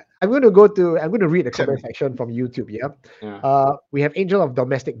 I'm going to read the Except comment me. section from YouTube. Yeah. Yeah. We have Angel of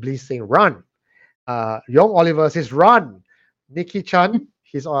Domestic Bliss saying run. Young Oliver says run. Nikki Chan,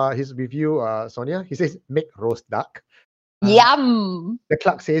 his review, Sonia, he says make roast duck. Yum! The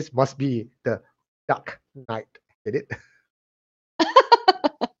Clark says must be the Duck Night. Get it?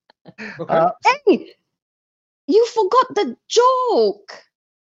 Okay. Hey, you forgot the joke.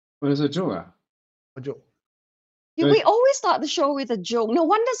 What is a joke? Ah? A joke. Right. We always start the show with a joke. No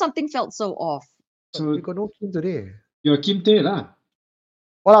wonder something felt so off. So We got no Kim today. you're Kim Tae lah.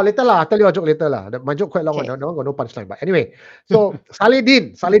 Well, later lah. I'll tell you a joke later lah. My joke quite long. Okay. That one got no punchline. But anyway, so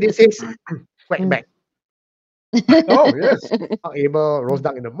Saladin says quack back. Oh, yes. Not able, roast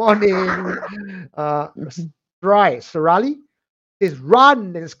duck in the morning. Right, Sarali says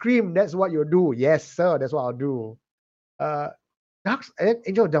run and scream. That's what you do. Yes, sir. That's what I'll do. Ducks and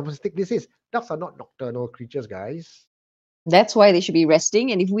Angel of Domestic Bliss says ducks are not nocturnal creatures, guys. That's why they should be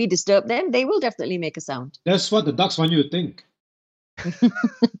resting. And if we disturb them, they will definitely make a sound. That's what the ducks want you to think. Do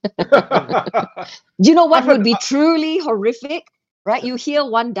you know what would be truly horrific? Right? You hear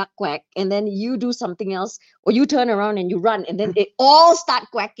one duck quack and then you do something else, or you turn around and you run, and then they all start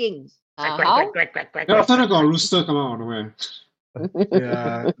quacking. How? Then after that, got a rooster come out of nowhere.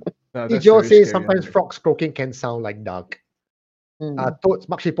 Yeah. No, that's Joe very says scary, sometimes yeah. frogs croaking can sound like duck. Mm. Toads,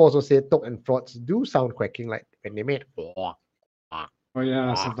 Mark Ship also said toad and frogs do sound quacking like when they made. Oh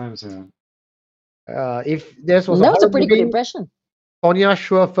yeah, sometimes yeah. If this was That a was a horror pretty good movie, impression. Sonia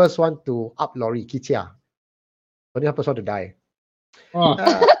sure first one to up Lori, Kitia. Sonia first one to die. Oh,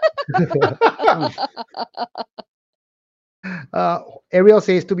 Ariel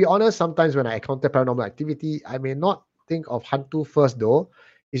says, to be honest, sometimes when I encounter paranormal activity, I may not think of Hantu first though.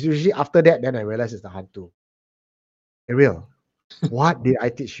 It's usually after that, then I realize it's the Hantu. Ariel, what did I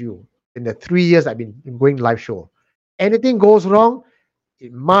teach you in the 3 years I've been going live show? Anything goes wrong,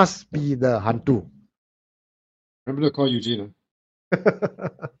 it must be the Hantu. remember to call Eugene.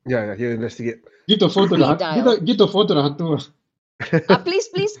 Yeah, he'll investigate. Give the phone to the Speed dial. give the phone to the hunter. Please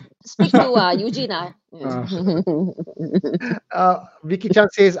speak to Eugene. Vicky Chan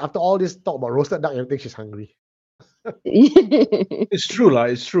says, after all this talk about roasted duck, everything, she's hungry. It's true, lah.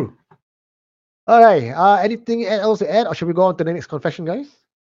 It's true. All right. Anything else to add, or should we go on to the next confession, guys?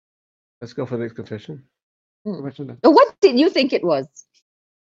 Let's go for the next confession. What did you think it was?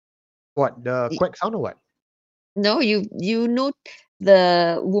 What, the quack sound or what? No, you know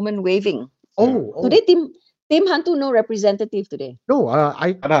the woman waving. Oh, Today, Team Hantu no representative today. no.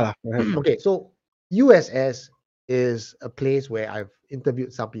 Ada lah. Okay, so USS is a place where I've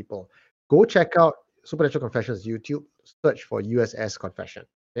interviewed some people. Go check out Supernatural Confessions YouTube. Search for USS Confession.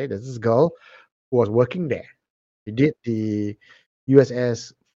 Okay, there's this girl who was working there. She did the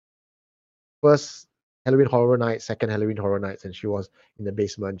USS first Halloween Horror Night, second Halloween Horror Nights, and she was in the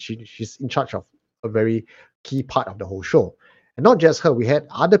basement. She's in charge of a very key part of the whole show. And not just her, we had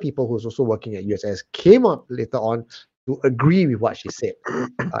other people who was also working at USS came up later on to agree with what she said.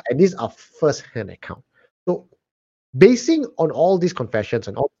 And these are first-hand accounts. So basing on all these confessions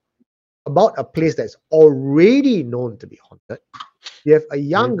and all about a place that's already known to be haunted, you have a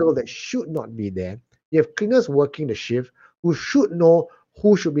young girl that should not be there. You have cleaners working the shift who should know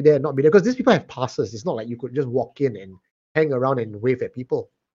who should be there and not be there, because these people have passes. It's not like you could just walk in and hang around and wave at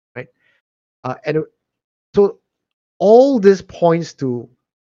people, right? And so all this points to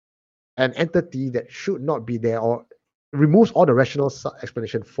an entity that should not be there, or removes all the rational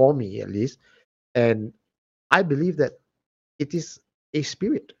explanation for me, at least. And I believe that it is a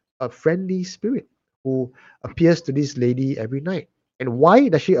spirit, a friendly spirit, who appears to this lady every night. And why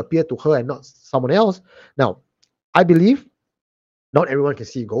does she appear to her and not someone else? Now, I believe not everyone can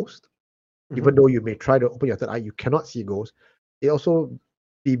see ghosts. Even though you may try to open your third eye, you cannot see ghosts. It also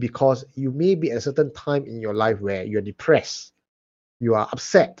be because you may be at a certain time in your life where you're depressed, you are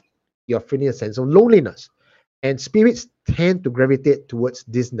upset, you're feeling a sense of loneliness. And spirits tend to gravitate towards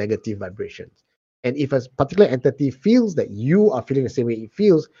these negative vibrations. And if a particular entity feels that you are feeling the same way it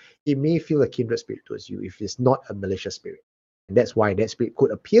feels, it may feel a kindred spirit towards you if it's not a malicious spirit. And that's why that spirit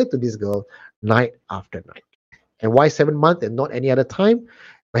could appear to this girl night after night. And why 7 months and not any other time?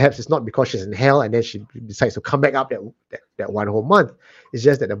 Perhaps it's not because she's in hell and then she decides to come back up that one whole month. It's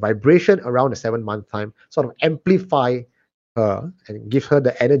just that the vibration around the 7 month time sort of amplify her and give her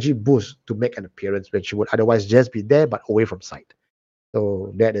the energy boost to make an appearance when she would otherwise just be there but away from sight.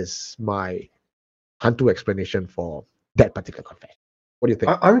 So that is my Hantu explanation for that particular confession. What do you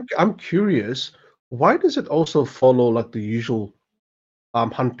think? I'm curious. why does it also follow like the usual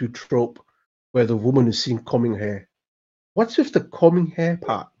hantu trope where the woman is seen combing hair? What's with the combing hair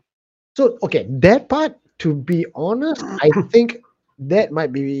part? So, okay, that part, to be honest, I think that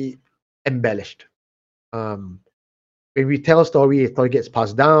might be embellished. When we tell a story gets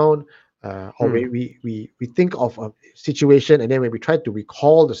passed down, or we think of a situation, and then when we try to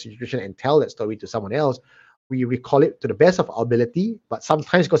recall the situation and tell that story to someone else, we recall it to the best of our ability. But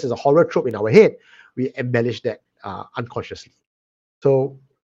sometimes, because there's a horror trope in our head, we embellish that unconsciously. So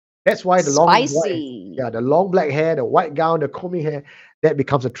that's why the long black hair, the white gown, the combing hair, that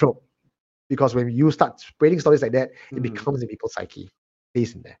becomes a trope. Because when you start spreading stories like that, it becomes in people's psyche.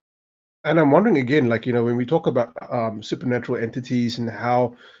 Stays in there. And I'm wondering again, like, when we talk about supernatural entities and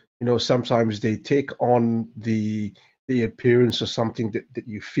how, sometimes they take on the appearance of something that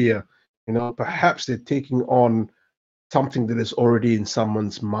you fear, perhaps they're taking on something that is already in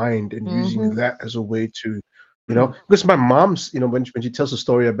someone's mind and using that as a way to, because my mom's, when she tells a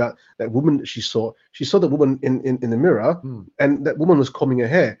story about that woman that she saw the woman in the mirror, and that woman was combing her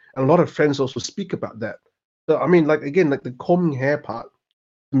hair, and a lot of friends also speak about that. So I mean, like, again, like the combing hair part,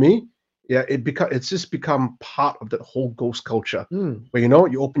 to me, yeah, it's just become part of that whole ghost culture, where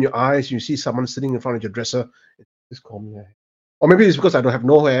you open your eyes, you see someone sitting in front of your dresser, it's combing hair. Or maybe it's because I don't have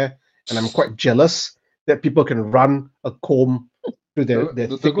no hair and I'm quite jealous that people can run a comb through their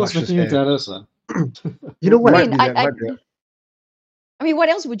thick, luscious hair. Jealous, You know what? I mean, what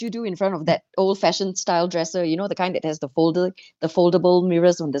else would you do in front of that old-fashioned style dresser? The kind that has the foldable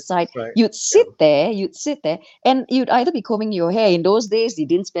mirrors on the side. Right. You'd sit there, and you'd either be combing your hair. In those days, they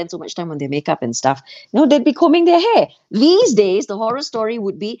didn't spend so much time on their makeup and stuff. They'd be combing their hair. These days, the horror story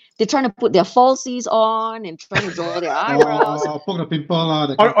would be they're trying to put their falsies on and trying to draw their eyebrows. Or poke the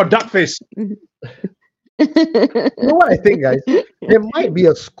pimple. Or duck face. You know what I think, guys? There might be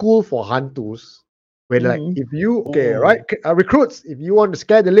a school for hantus. Where like, if you, recruits, if you want to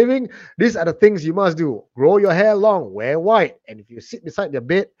scare the living, these are the things you must do. Grow your hair long, wear white. And if you sit beside their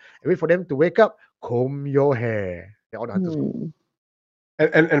bed and wait for them to wake up, comb your hair. They're all the hunters.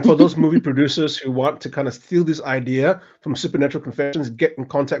 And for those movie producers who want to kind of steal this idea from Supernatural Confessions, get in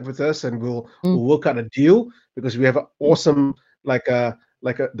contact with us and we'll work out a deal, because we have an awesome, the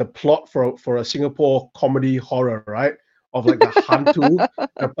plot for a Singapore comedy horror, right? Of like the hantu,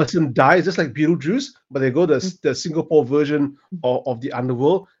 a person dies, just like Beetlejuice, but they go the Singapore version of the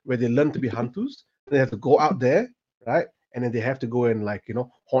underworld where they learn to be hantus. They have to go out there, right? And then they have to go and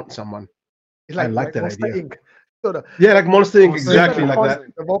haunt someone. It's like, I like that Monster idea. Inc. So like Monster Inc. Exactly like that.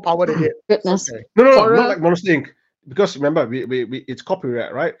 The more power they get. Goodness. Okay. No, not like Monster Inc. Because remember, we it's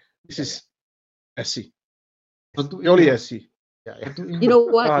copyright, right? This is SC. Only SC. Yeah. You know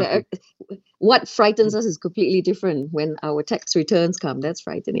what? What frightens us is completely different when our tax returns come. That's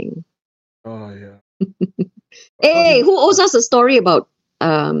frightening. Oh yeah. Hey, who owes us a story about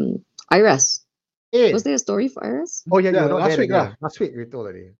Iris? Hey. Was there a story for Iris? Oh yeah, last week. Last week we told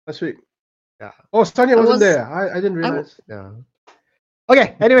already. Last week. Yeah. Oh, Stanya wasn't there. I didn't realize. Yeah.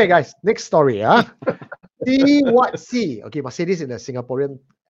 Okay. Anyway, guys, next story. See what see. Okay, must say this in a Singaporean.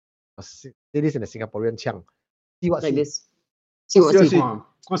 Say this in a Singaporean chang. See what Like see. this. See what see.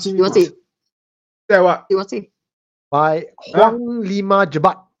 See what see. There what? See what see. By Huang Lima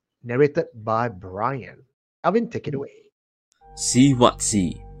Jebat, narrated by Brian. Alvin, take it away. See What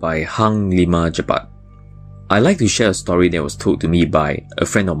See by Hang Lima Jebat. I like to share a story that was told to me by a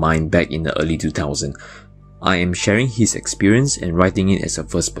friend of mine back in the early 2000s. I am sharing his experience and writing it as a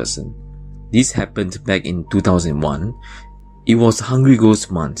first person. This happened back in 2001. It was Hungry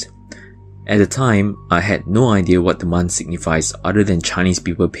Ghost Month. At the time, I had no idea what the month signifies other than Chinese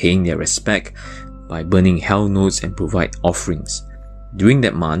people paying their respect by burning hell notes and provide offerings. During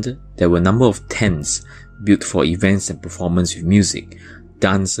that month, there were a number of tents built for events and performance with music,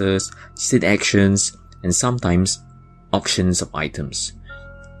 dancers, state actions, and sometimes auctions of items.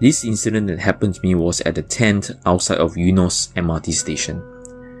 This incident that happened to me was at the tent outside of Eunos MRT station.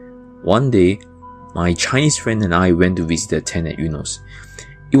 One day, my Chinese friend and I went to visit the tent at Eunos.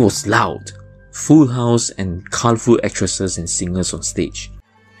 It was loud, full house and colorful actresses and singers on stage.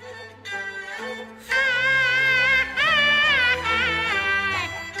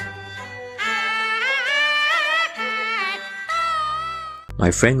 My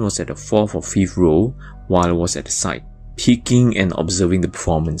friend was at the 4th or 5th row while I was at the side, peeking and observing the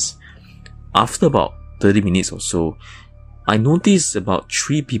performance. After about 30 minutes or so, I noticed about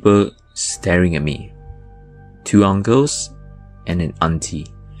 3 people staring at me. 2 uncles and an auntie.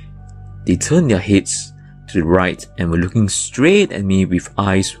 They turned their heads to the right and were looking straight at me with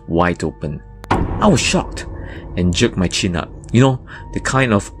eyes wide open. I was shocked and jerked my chin up. You know, the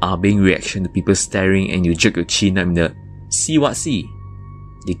kind of being reaction to people staring and you jerk your chin up in the see what see.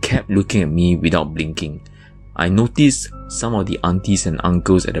 They kept looking at me without blinking. I noticed some of the aunties and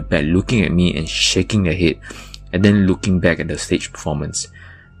uncles at the back looking at me and shaking their head and then looking back at the stage performance.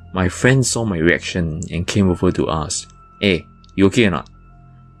 My friend saw my reaction and came over to ask, "Hey, you okay or not?"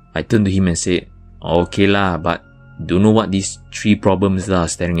 I turned to him and said, "Okay lah, but don't know what these three problems are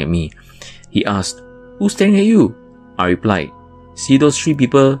staring at me." He asked, "Who's staring at you?" I replied, "See those three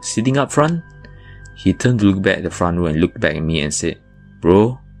people sitting up front?" He turned to look back at the front row and looked back at me and said,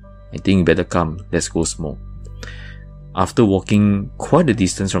 "Bro, I think you better come, let's go smoke." After walking quite a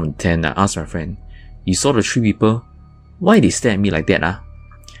distance from the tent, I asked my friend, "You saw the three people? Why they stare at me like that, ah?"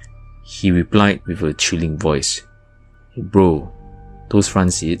 He replied with a chilling voice, "Bro, those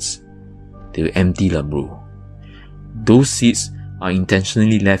front seats, they were empty lah, bro. Those seats are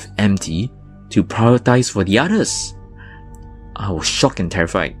intentionally left empty to prioritize for the others." I was shocked and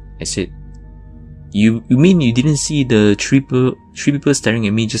terrified. I said, You mean you didn't see the three people staring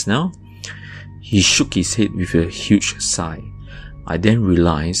at me just now?" He shook his head with a huge sigh. I then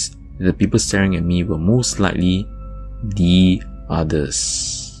realized that the people staring at me were most likely the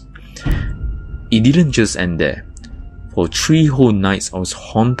others. It didn't just end there. For 3 whole nights, I was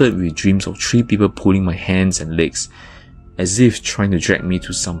haunted with dreams of 3 people pulling my hands and legs, as if trying to drag me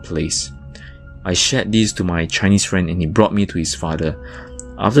to some place. I shared this to my Chinese friend and he brought me to his father.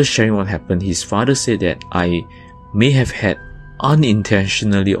 After sharing what happened, his father said that I may have had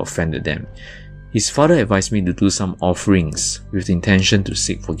unintentionally offended them. His father advised me to do some offerings with the intention to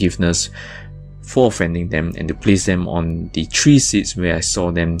seek forgiveness for offending them and to place them on the 3 seats where I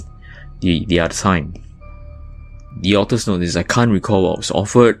saw them the other time. The author's note is I can't recall what was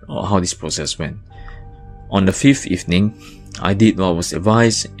offered or how this process went. On the 5th evening, I did what was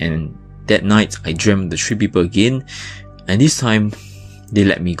advised, and that night I dreamt the 3 people again, and this time they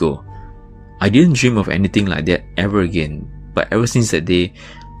let me go. I didn't dream of anything like that ever again, but ever since that day,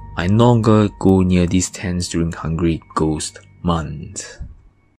 I no longer go near these tents during Hungry Ghost Month.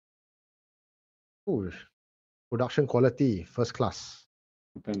 Ooh, production quality, first class.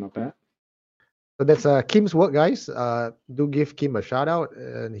 Not bad, not bad. So that's Kim's work, guys. Do give Kim a shout out.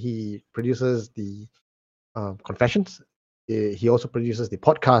 And he produces the Confessions. He also produces the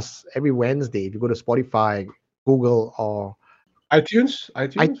podcasts every Wednesday. If you go to Spotify, Google, or iTunes,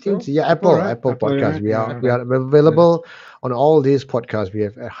 yeah, Apple Podcasts. Yeah, We are available on all these podcasts. We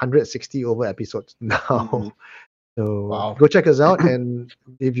have 160 over episodes now. Mhm. So Wow. go check us out, and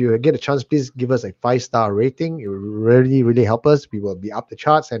if you get a chance, please give us a 5-star rating. It will really, really help us. We will be up the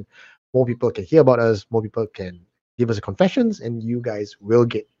charts, and more people can hear about us. More people can give us confessions, and you guys will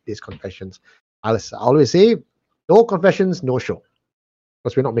get these confessions. I always say, no confessions, no show,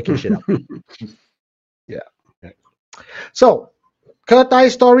 because we're not making shit up. Yeah. So, Kertai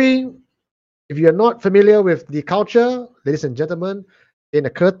story. If you're not familiar with the culture, ladies and gentlemen, in a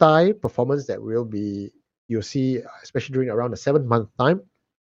Kertai performance that you'll see, especially during around the 7th-month time,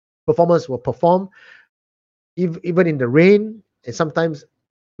 performers will perform even in the rain, and sometimes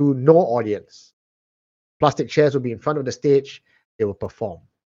to no audience. Plastic chairs will be in front of the stage. They will perform.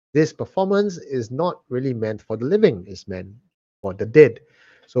 This performance is not really meant for the living. It's meant for the dead.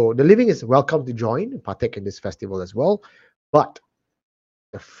 So the living is welcome to join and partake in this festival as well. But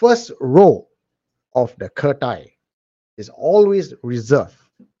the first row of the Kertai is always reserved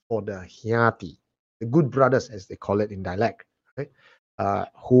for the Hyati, the good brothers, as they call it in dialect. Right?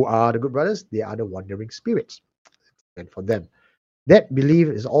 Who are the good brothers? They are the wandering spirits. And for them, that belief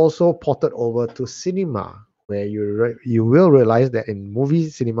is also ported over to cinema, where you will realize that in movie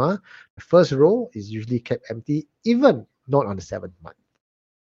cinema, the first row is usually kept empty, even not on the 7th month.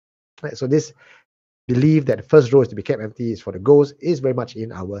 Right? So this belief that the first row is to be kept empty is for the ghosts is very much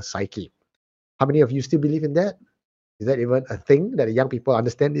in our psyche. How many of you still believe in that? Is that even a thing that the young people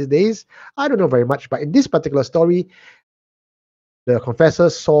understand these days? I don't know very much, but in this particular story, the confessor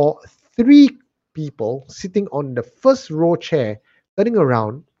saw 3 people sitting on the first row chair, turning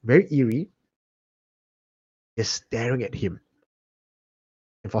around, very eerie, just staring at him.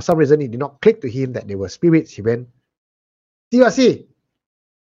 And for some reason, it did not click to him that they were spirits. He went, "See,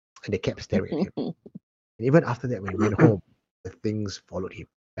 and they kept staring at him. And even after that, when he went home, the things followed him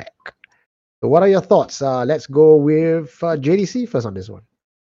back. So what are your thoughts? Let's go with JDC first on this one.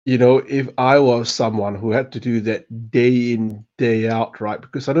 You know, if I was someone who had to do that day in, day out, right?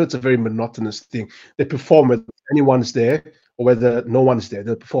 Because I know it's a very monotonous thing. They perform whether anyone's there or whether no one's there,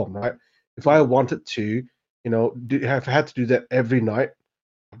 they'll perform, right? If I wanted to, have had to do that every night,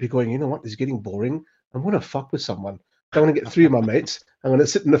 I'd be going, you know what, this is getting boring. I'm going to fuck with someone. I'm going to get 3 of my mates. I'm going to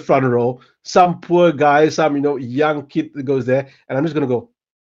sit in the front row. Some poor guy, some young kid that goes there, and I'm just going to go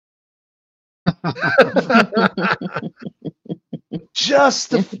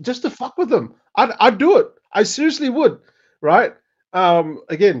just to fuck with them. I'd do it. I seriously would. Right?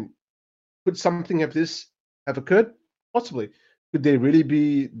 Again, could something have occurred? Possibly. Could they really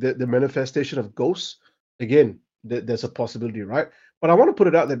be the manifestation of ghosts? Again, there's a possibility, right? But I want to put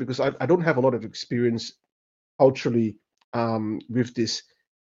it out there because I don't have a lot of experience culturally with this.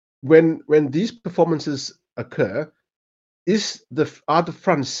 When these performances occur, are the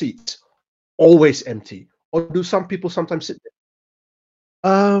front seats always empty, or do some people sometimes sit there?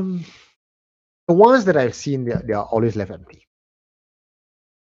 The ones that I've seen, they are always left empty.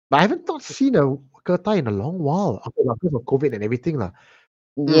 But I haven't not seen a Kertai in a long while because of COVID and everything.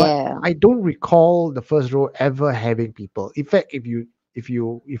 Yeah. I don't recall the first row ever having people. In fact,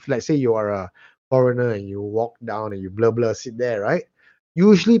 if let's say you are a foreigner and you walk down and you blur sit there, right?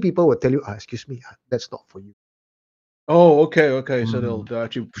 Usually people will tell you, excuse me, that's not for you. Oh, okay. So they'll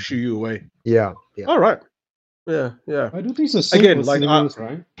actually shoo you away. Yeah. All right. Yeah. I don't think it's the same Again, for like cinemas,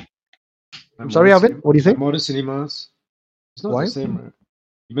 right? I'm sorry, Alvin. What do you say? Modern cinemas. It's not Why? the same, right?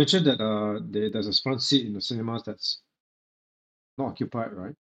 You mentioned that there's a front seat in the cinemas that's not occupied,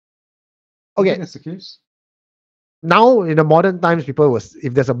 right? I Okay. think that's the case. Now in the modern times, if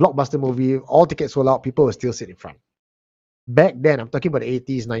there's a blockbuster movie, all tickets sold out, people will still sit in front. Back then, I'm talking about the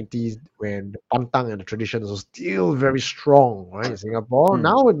 80s, 90s, when the pantang and the traditions were still very strong, right, in Singapore.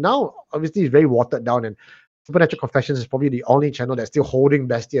 Now, obviously, it's very watered down, and Supernatural Confessions is probably the only channel that's still holding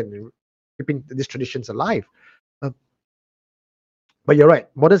Bastion and keeping these traditions alive. But you're right,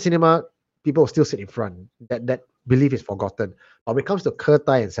 modern cinema, people still sit in front. That belief is forgotten. But when it comes to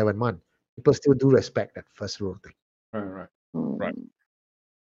Kertai and 7 Man, people still do respect that first row thing. Right.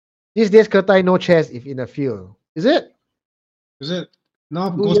 These days, Kertai, no chairs if in a field. Is it? Now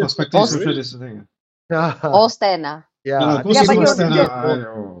Ghost perspective social distancing. All stand. Yeah.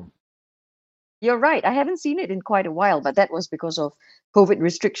 You're right. I haven't seen it in quite a while, but that was because of COVID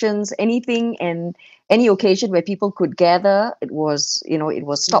restrictions. Anything and any occasion where people could gather, it was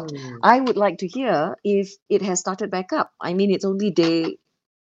stopped. I would like to hear if it has started back up. I mean, it's only day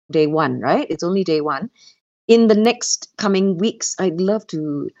one, right? It's only day one. In the next coming weeks, I'd love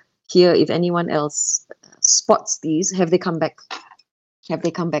to hear if anyone else spots these. Have they come back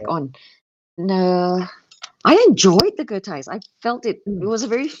on? No, I enjoyed the Kertais. I felt it was a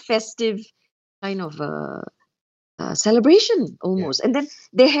very festive kind of celebration almost. And then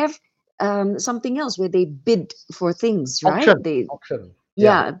they have something else where they bid for things, right? Auction.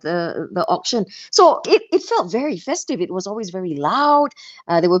 Yeah, the auction. So it felt very festive. It was always very loud.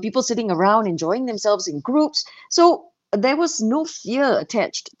 There were people sitting around enjoying themselves in groups. So there was no fear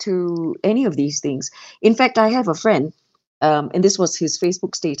attached to any of these things. In fact, I have a friend, and this was his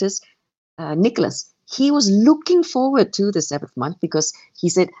Facebook status, Nicholas. He was looking forward to the 7th month because he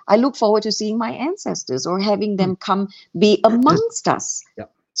said, I look forward to seeing my ancestors or having them come be amongst us. Yeah.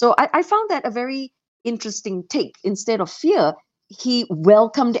 So I found that a very interesting take. Instead of fear, he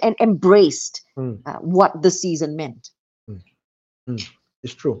welcomed and embraced what the season meant.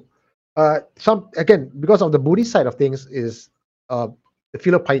 It's true. Because of the Buddhist side of things is the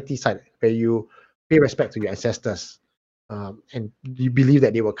filial piety side, where you pay respect to your ancestors, and you believe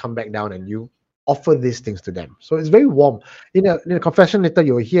that they will come back down and you offer these things to them. So it's very warm. In a confession later,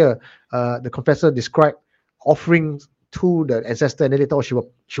 you'll hear the confessor describe offering to the ancestor, and then later on she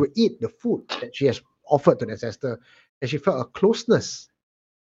will eat the food that she has offered to the ancestor, and she felt a closeness,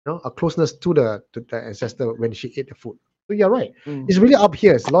 to the ancestor when she ate the food. So you're right. It's really up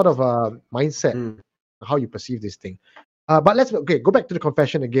here. It's a lot of mindset, how you perceive this thing. But let's go back to the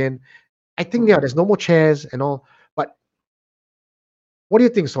confession again. I think there's no more chairs and all. But what do you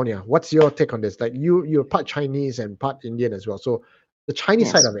think, Sonia? What's your take on this? Like you're part Chinese and part Indian as well. So the Chinese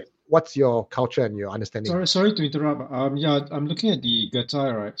side of it, what's your culture and your understanding? Sorry to interrupt. I'm looking at the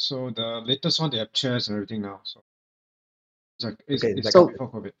Kertai, right? So the latest one, they have chairs and everything now. So it's for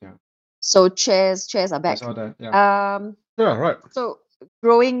COVID, yeah. So chairs are back. I saw that, yeah, right. So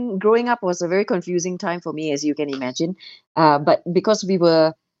growing up was a very confusing time for me, as you can imagine. But because we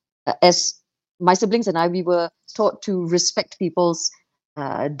were, as my siblings and I, we were taught to respect people's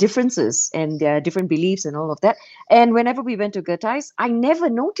differences and their different beliefs and all of that. And whenever we went to Kertais, I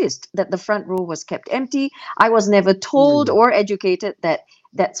never noticed that the front row was kept empty. I was never told or educated that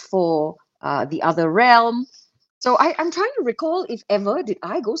that's for the other realm. So I'm trying to recall if ever did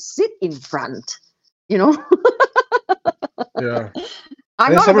I go sit in front, Yeah.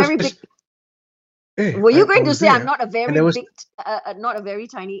 I'm not a very big... Hey, Were you I going to was say I'm there, not a and very there was big, not a very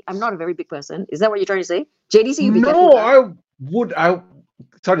tiny, I'm not a very big person? Is that what you're trying to say? JDC, you be no. careful. Would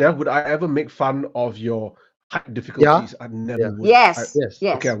I ever make fun of your height difficulties? I never Yeah. would. Yes. Yes.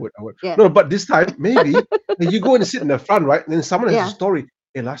 Okay, I Yes. would. Yeah. No, but this time maybe you go and sit in the front, right? And then someone has Yeah. a story.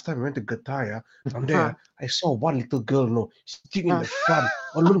 Hey, last time I went to Gatai, from there I saw one little girl, sitting in the front,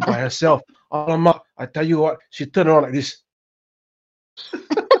 alone by herself. Alamak, I tell you what, she turned around like this.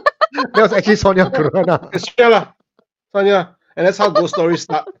 That was actually Sonia Kurana. It's Sonia, and that's how ghost stories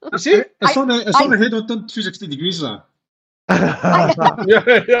start. You see? As long as I- the head don't turn 360 degrees, lah. Yeah,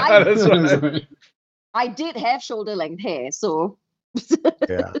 that's That's right. right. I did have shoulder length hair, so.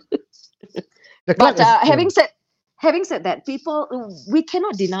 Yeah. The But clock is- having said that, people, we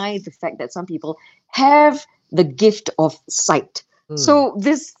cannot deny the fact that some people have the gift of sight. So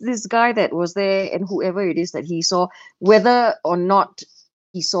this guy that was there, and whoever it is that he saw, whether or not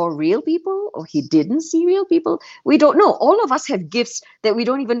he saw real people or he didn't see real people, we don't know. All of us have gifts that we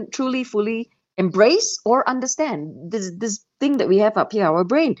don't even truly fully embrace or understand. This thing that we have up here, our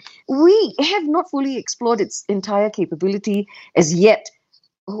brain, we have not fully explored its entire capability as yet.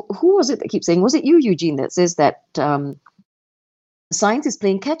 Who was it that keeps saying? Was it you, Eugene, that says that science is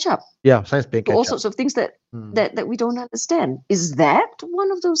playing catch up? Yeah, science playing For catch all up. sorts of things that we don't understand. Is that one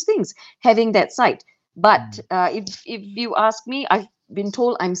of those things? Having that sight. But if you ask me, I've been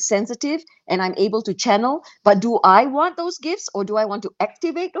told I'm sensitive and I'm able to channel. But do I want those gifts, or do I want to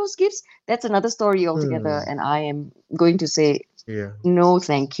activate those gifts? That's another story altogether. And I am going to say Yeah. no,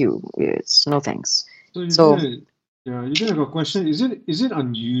 thank you. It's no thanks. So you did have a question. Is it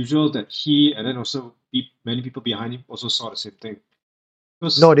unusual that he and then also many people behind him also saw the same thing?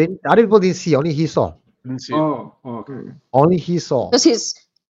 No, other people didn't see. Only he saw. Didn't see it. Oh, okay. Only he saw.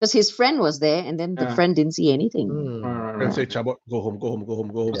 Because his friend was there, and then the Yeah. friend didn't see anything. Right. And say, Chabot, go home.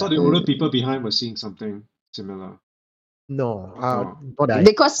 I thought the older people behind were seeing something similar. No, Oh. not that I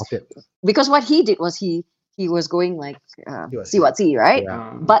Because spotted. because what he did was he was going like was- see what see, right?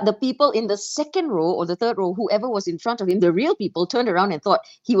 Yeah. But the people in the second row or the third row, whoever was in front of him, the real people, turned around and thought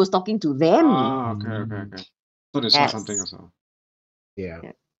he was talking to them. Okay. So they saw Yes. something also. Yeah.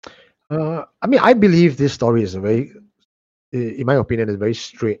 Yeah. I mean, I believe this story is in my opinion, is very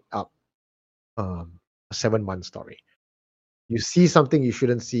straight up a 7-month story. You see something you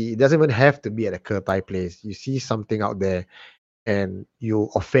shouldn't see. It doesn't even have to be at a Kertai place. You see something out there and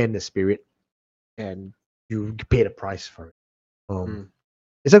you offend the spirit and you pay the price for it.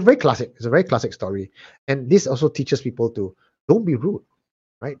 It's a very classic story. And this also teaches people to don't be rude,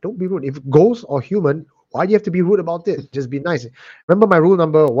 right? Don't be rude. If ghost or human, why do you have to be rude about it? Just be nice. Remember my rule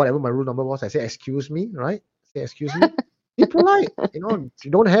number, whatever my rule number was, I say, excuse me, right? Say, excuse me. Be polite. You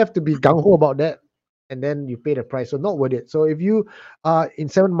don't have to be gung-ho about that. And then you pay the price. So not worth it. So if you in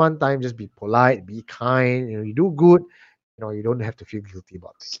 7 month time, just be polite, be kind, you do good, you don't have to feel guilty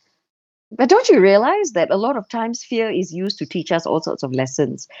about it. But don't you realize that a lot of times fear is used to teach us all sorts of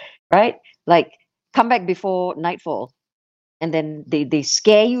lessons, right? Like come back before nightfall, and then they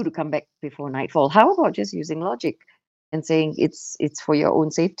scare you to come back before nightfall. How about just using logic and saying it's for your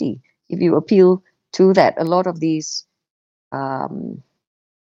own safety? If you appeal to that, a lot of these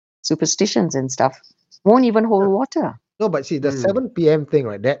superstitions and stuff won't even hold water. No, but see, the 7 p.m. thing,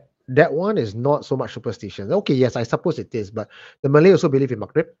 right? That one is not so much superstition. Okay, yes, I suppose it is, but the Malay also believe in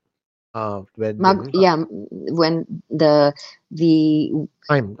Maghrib. When the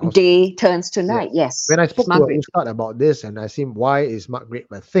time day turns to night. Yes. When I spoke to Maghrib. Ustad about this and I asked him why is Maghrib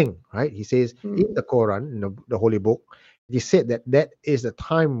a thing, right? He says in the Quran, in the Holy Book, he said that is the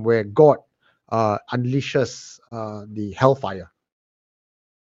time where God unleashes the hellfire,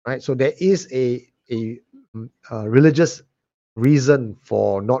 right? So there is a religious reason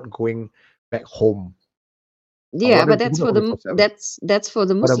for not going back home. Yeah, but that's for that's for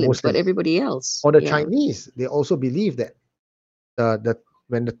the Muslims, but everybody else. Or the Chinese, they also believe that the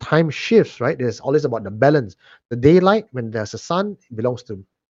when the time shifts, right? There's always about the balance. The daylight, when there's a sun, it belongs to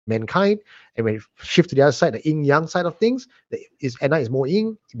mankind, and when it shifts to the other side, the yin yang side of things, at night is more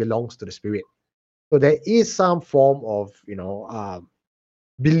yin, it belongs to the spirit. So there is some form of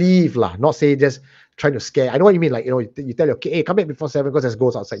belief lah, not say just trying to scare. I know what you mean, like you tell your kid, hey, come back before 7 because there's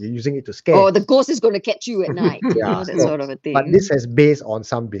ghosts outside. You're using it to scare. Or the ghost is going to catch you at night. Yeah, that sort of a thing. But this is based on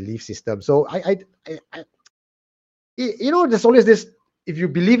some belief system. So I there's always this, if you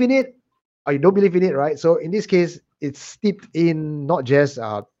believe in it or you don't believe in it, right? So in this case, it's steeped in not just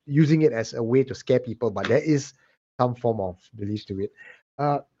using it as a way to scare people, but there is some form of belief to it.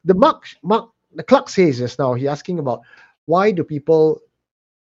 The clerk says just now, he's asking about why do people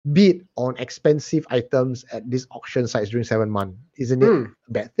bid on expensive items at these auction sites during 7 months? Isn't it a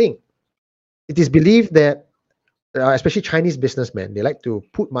bad thing? it is believed that, especially Chinese businessmen, they like to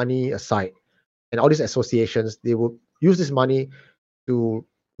put money aside, and all these associations, they will use this money to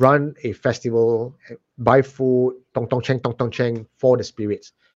run a festival, buy food, tong tong cheng for the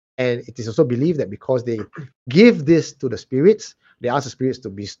spirits. And it is also believed that because they give this to the spirits, they ask the spirits to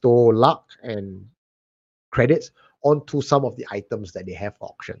bestow luck and credits onto some of the items that they have for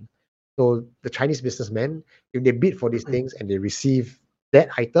auction. So the Chinese businessmen, if they bid for these things and they receive that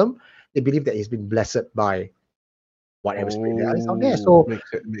item, they believe that it's been blessed by whatever spirit there is out there. So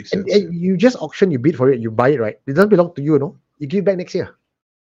makes and sense. you just auction, you bid for it, you buy it, right? It doesn't belong to you, no? You give it back next year.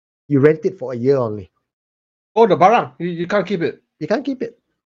 You rent it for a year only. Oh, the barang, you can't keep it. You can't keep it.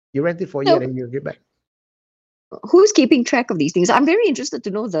 You rent it for a So- year, then you give back. Who's keeping track of these things? I'm very interested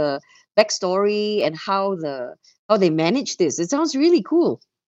to know the backstory and how they manage this. It sounds really cool.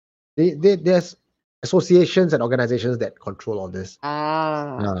 There's associations and organizations that control all this.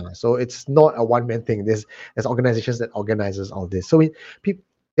 So it's not a one-man thing. There's organizations that organizes all this. So there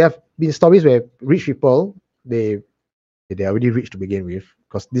have been stories where rich people, they're already rich to begin with,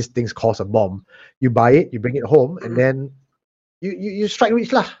 because these things cost a bomb. You buy it, you bring it home, and then you strike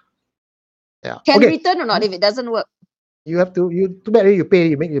rich lah. Yeah. Can return or not if it doesn't work? You have to. Too bad you pay.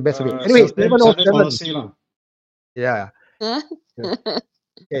 You make the best of it. Anyway, it's 11:07. Policy lah. Yeah. Huh?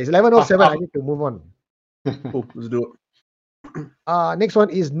 Okay, it's 11:07. I need to move on. Oh, let's do it. Next one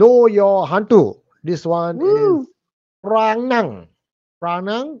is Know Your Hantu. This one Woo. is Prang Nang.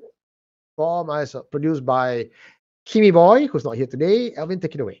 Produced by Kimi Boy, who's not here today. Alvin,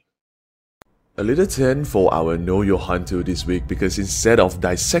 take it away. A little turn for our Know Your Hantu this week, because instead of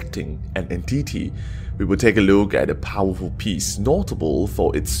dissecting an entity, we will take a look at a powerful piece notable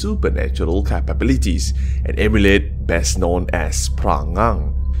for its supernatural capabilities, an amulet best known as Prang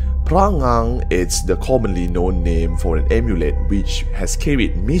Nang. Prang Nang is the commonly known name for an amulet which has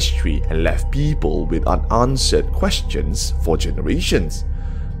carried mystery and left people with unanswered questions for generations.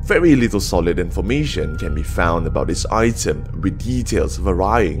 Very little solid information can be found about this item, with details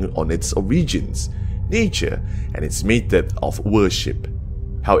varying on its origins, nature, and its method of worship.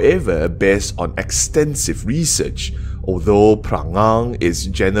 However, based on extensive research, although Prang Nang is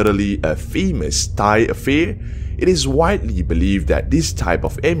generally a famous Thai affair, it is widely believed that this type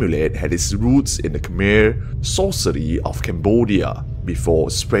of amulet had its roots in the Khmer sorcery of Cambodia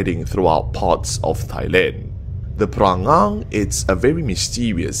before spreading throughout parts of Thailand. The Prang Nang is a very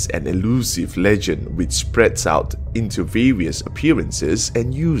mysterious and elusive legend which spreads out into various appearances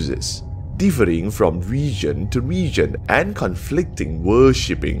and uses, differing from region to region and conflicting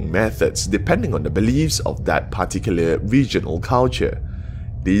worshipping methods depending on the beliefs of that particular regional culture.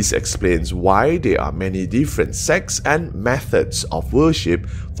 This explains why there are many different sects and methods of worship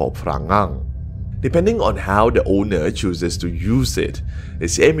for Prang Nang. Depending on how the owner chooses to use it,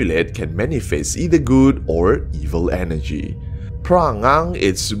 this amulet can manifest either good or evil energy. Prang Nang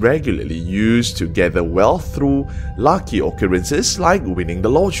is regularly used to gather wealth through lucky occurrences like winning the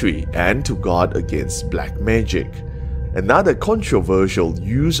lottery and to guard against black magic. Another controversial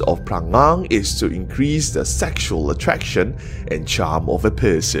use of Prang Nang is to increase the sexual attraction and charm of a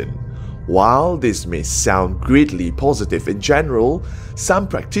person. While this may sound greatly positive in general, some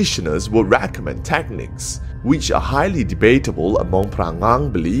practitioners would recommend techniques which are highly debatable among Prang Nang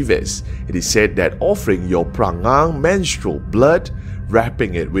believers. It is said that offering your Prang Nang menstrual blood,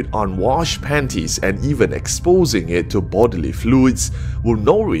 wrapping it with unwashed panties, and even exposing it to bodily fluids will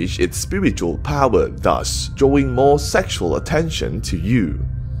nourish its spiritual power, thus drawing more sexual attention to you.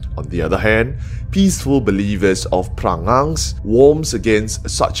 On the other hand, peaceful believers of Prang Nangs warns against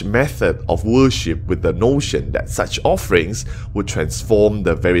such method of worship with the notion that such offerings would transform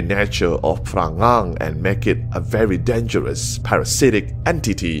the very nature of Prang Nang and make it a very dangerous parasitic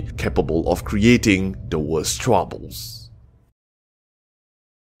entity capable of creating the worst troubles.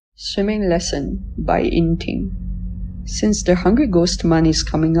 Swimming Lesson by Inting. Since the Hungry Ghost month is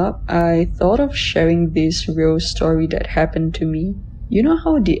coming up, I thought of sharing this real story that happened to me. You know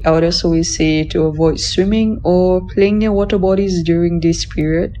how the elders always say to avoid swimming or playing near water bodies during this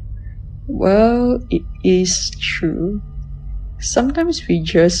period? Well, it is true. Sometimes we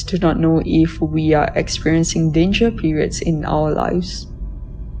just do not know if we are experiencing danger periods in our lives.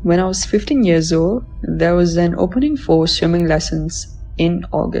 When I was 15 years old, there was an opening for swimming lessons in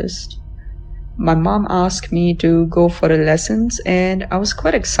August. My mom asked me to go for the lessons, and I was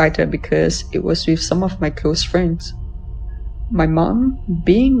quite excited because it was with some of my close friends. My mom,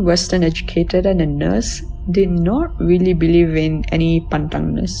 being Western educated and a nurse, did not really believe in any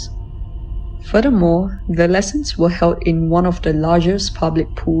pantangness. Furthermore, the lessons were held in one of the largest public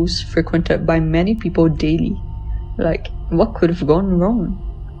pools frequented by many people daily. Like, what could have gone wrong?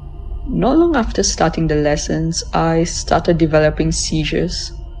 Not long after starting the lessons, I started developing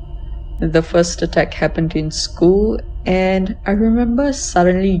seizures. The first attack happened in school, and I remember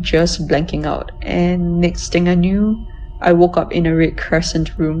suddenly just blanking out, and next thing I knew, I woke up in a red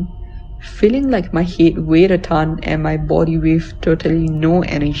crescent room, feeling like my head weighed a ton and my body with totally no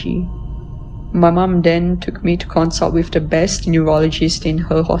energy. My mom then took me to consult with the best neurologist in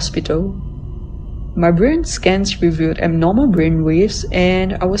her hospital. My brain scans revealed abnormal brain waves,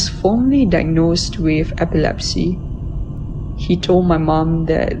 and I was formally diagnosed with epilepsy. He told my mom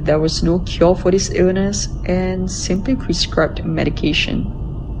that there was no cure for this illness and simply prescribed medication.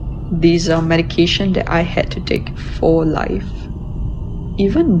 These are medication that I had to take for life.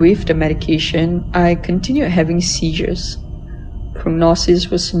 Even with the medication, I continued having seizures. Prognosis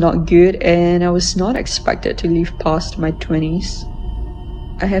was not good, and I was not expected to live past my 20s.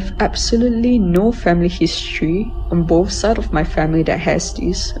 I have absolutely no family history on both sides of my family that has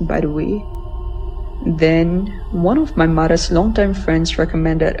this, by the way. Then, one of my mother's longtime friends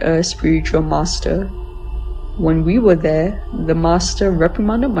recommended a spiritual master. When we were there, the master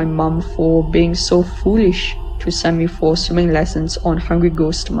reprimanded my mom for being so foolish to send me for swimming lessons on Hungry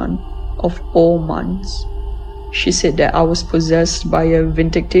Ghost Month, of all months. She said that I was possessed by a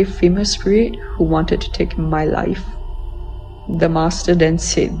vindictive female spirit who wanted to take my life. The master then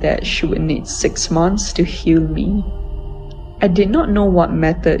said that she would need 6 months to heal me. I did not know what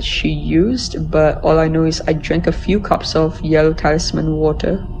method she used, but all I know is I drank a few cups of yellow talisman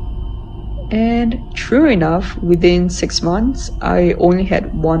water. And true enough, within 6 months, I only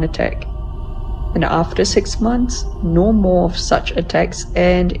had one attack. And after 6 months, no more of such attacks,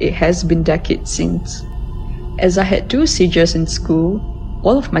 and it has been decades since. As I had 2 seizures in school,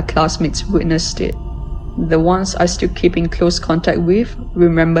 all of my classmates witnessed it. The ones I still keep in close contact with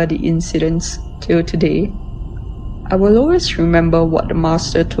remember the incidents till today. I will always remember what the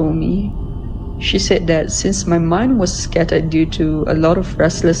master told me. She said that since my mind was scattered due to a lot of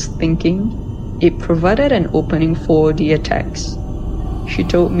restless thinking, it provided an opening for the attacks. She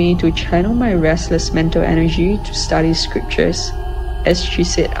told me to channel my restless mental energy to study scriptures, as she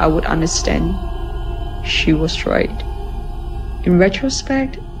said I would understand. She was right. In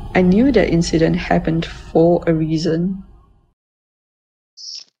retrospect, I knew that incident happened for a reason.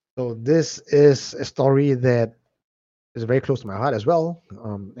 So this is a story that is very close to my heart as well.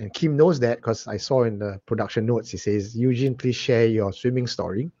 And Kim knows that because I saw in the production notes, he says, Eugene, please share your swimming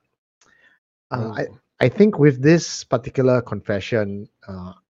story. I think with this particular confession,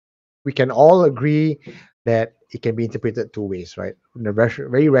 we can all agree that it can be interpreted 2 ways, right? On the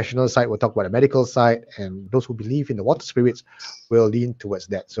very rational side, we'll talk about the medical side, and those who believe in the water spirits will lean towards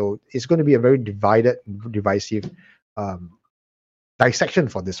that. So it's going to be a very divisive dissection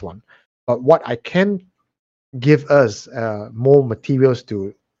for this one. But what I can give us more materials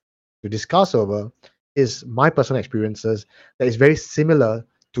to discuss over is my personal experiences that is very similar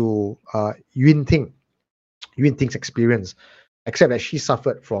to Yun Ting's experience, except that she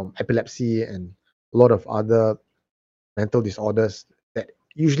suffered from epilepsy and a lot of other mental disorders that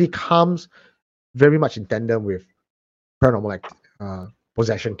usually comes very much in tandem with paranormal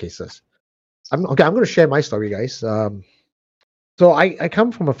possession cases. I'm going to share my story, guys. So I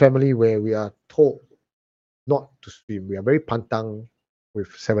come from a family where we are told not to swim. We are very pantang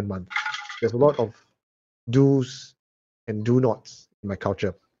with 7 months. There's a lot of do's and do nots in my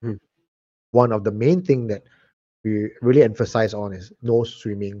culture. One of the main thing that we really emphasize on is no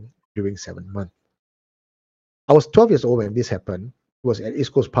swimming during 7 months. I was 12 years old when this happened. It was at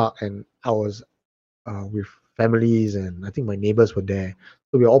East Coast Park, and I was with families, and I think my neighbors were there.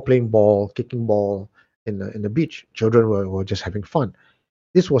 So we were all playing ball, kicking ball in the beach. Children were just having fun.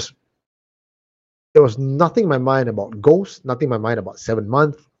 There was nothing in my mind about ghosts, nothing in my mind about 7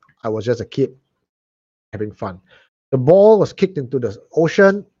 months. I was just a kid having fun. The ball was kicked into the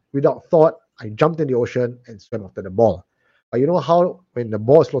ocean without thought. I jumped in the ocean and swam after the ball. But you know how when the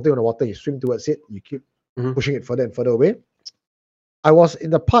ball is floating on the water, you swim towards it, you keep pushing it further and further away. I was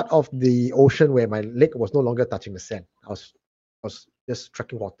in the part of the ocean where my leg was no longer touching the sand. I was just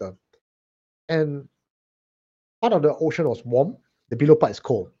tracking water. And part of the ocean was warm. The below part is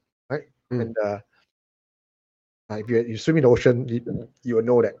cold, right? And if you swim in the ocean, you will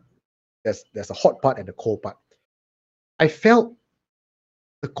know that there's a hot part and a cold part. I felt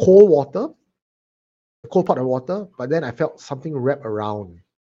the cold part of the water, but then I felt something wrap around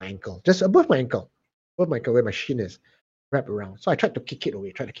my ankle, just above my ankle where my shin is, wrapped around. So I tried to kick it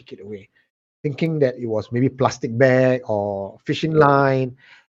away, thinking that it was maybe plastic bag or fishing line.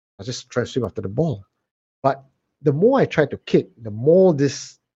 I was just trying to swim after the ball. But the more I tried to kick, the more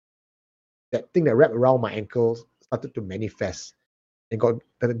that thing that wrapped around my ankles started to manifest.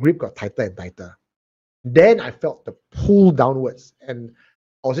 The grip got tighter and tighter. Then I felt the pull downwards, and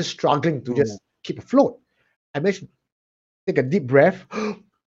I was just struggling to just keep afloat. I managed to take a deep breath,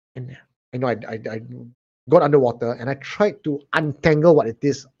 and I got underwater, and I tried to untangle what it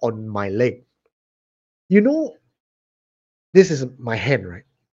is on my leg. You know, this is my hand, right?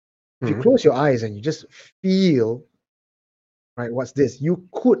 If you close your eyes and you just feel, right, what's this? You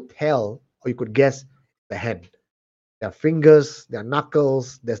could tell or you could guess the hand. There are fingers, there are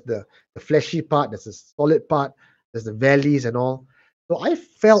knuckles, there's the fleshy part, there's the solid part, there's the valleys and all. So I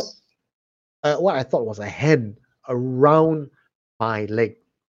felt what I thought was a hand around my leg. It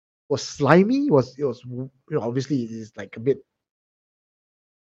was slimy. It was obviously it's like a bit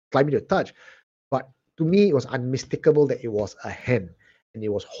slimy to touch, but to me it was unmistakable that it was a hand, and it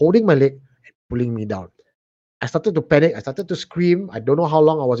was holding my leg and pulling me down. I started to panic. I started to scream. I don't know how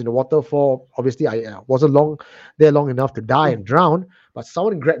long I was in the water for. Obviously, I wasn't long enough to die and drown. But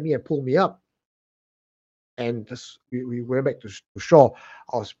someone grabbed me and pulled me up, and we went back to shore.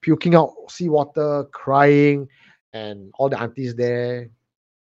 I was puking out seawater, crying, and all the aunties there.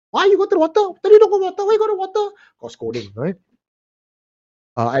 Why you go to the water? Tell you don't go to water. Why you go to water? Got scolding, right?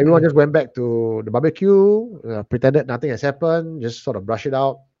 Everyone just went back to the barbecue, pretended nothing has happened, just sort of brush it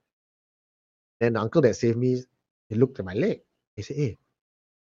out. Then the uncle that saved me, he looked at my leg. He said, "Hey,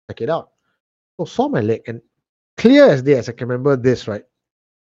 check it out." So saw my leg, and clear as day, as I can remember this, right?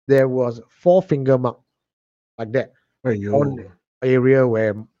 There was 4-finger mark like that on the area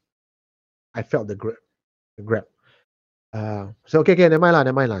where I felt the grab. So okay, never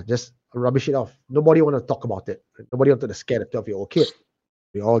mind lah. Just rubbish it off. Nobody want to talk about it. Nobody wanted to scare the 12-year-old kid.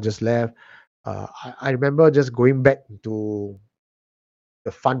 We all just left. I remember just going back to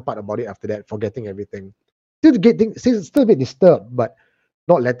the fun part about it after that, forgetting everything. Still a bit disturbed, but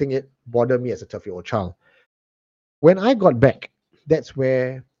not letting it bother me as a 12-year-old child. When I got back, that's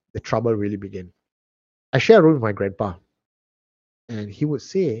where the trouble really began. I share a room with my grandpa, and he would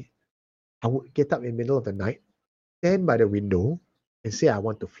say, I would get up in the middle of the night, stand by the window, and say I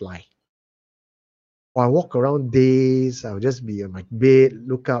want to fly. Or I walk around days, I would just be on my bed,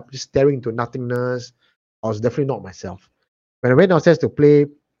 look up, just staring into nothingness. I was definitely not myself. When I went downstairs to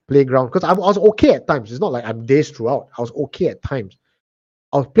playground, because I was okay at times. It's not like I'm dazed throughout. I was okay at times.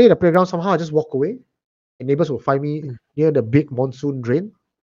 I was playing the playground, somehow I just walk away, and neighbors would find me near the big monsoon drain,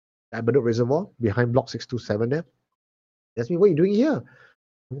 at Bedok Reservoir, behind block 627 there. They asked me, what are you doing here?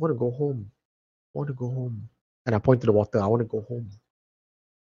 I want to go home. I want to go home. And I point to the water. I want to go home.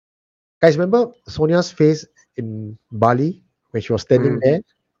 Guys, remember Sonia's face in Bali when she was standing there and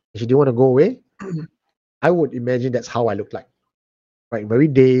she didn't want to go away? I would imagine that's how I look like. Right? Very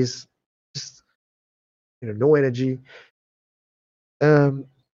dazed, just no energy.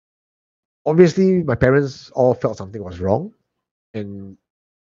 Obviously, my parents all felt something was wrong, and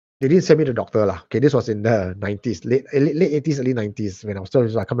they didn't send me to the doctor lah. Okay, this was in the 90s, late 80s, early 90s when I was still.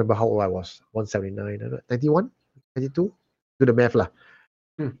 I can't remember how old I was. 179, 91, 92. Do the math lah.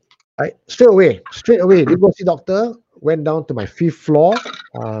 Right, straight away, didn't go see doctor. Went down to my 5th floor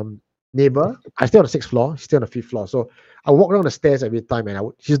neighbor. I stay on the 6th floor. He stay on the 5th floor. So I walk down the stairs every time,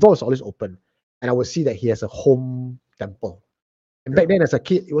 and his door is always open, and I would see that he has a home temple. And back then, as a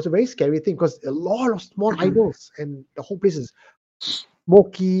kid, it was a very scary thing because a lot of small idols, and the whole place is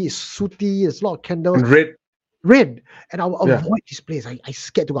smoky, sooty. There's a lot of candles. And red. And I'll avoid this place. I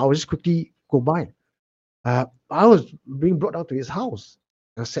scared to go. I would just quickly go by. I was being brought down to his house.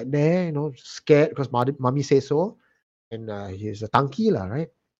 I sat there, scared because mommy says so. And he's a tanki lah, right?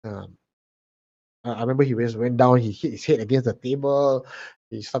 I remember he went down. He hit his head against the table.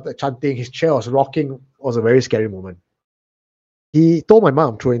 He started chanting. His chair was rocking. It was a very scary moment. He told my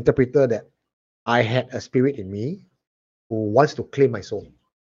mom through an interpreter that I had a spirit in me who wants to claim my soul.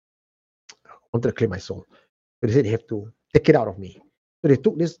 Wanted to claim my soul. So they said they have to take it out of me. So they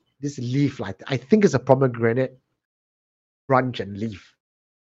took this leaf, like I think it's a pomegranate branch and leaf.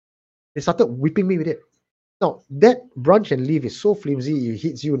 They started whipping me with it. Now that branch and leaf is so flimsy, it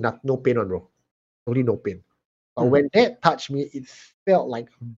hits you, no pain on, bro. Only no pain. But when that touched me, it felt like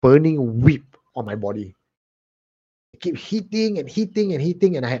burning whip on my body. It kept heating,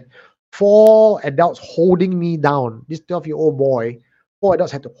 and I had 4 adults holding me down. This 12-year-old boy, 4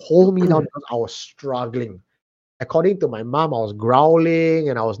 adults had to hold me down because I was struggling. According to my mom, I was growling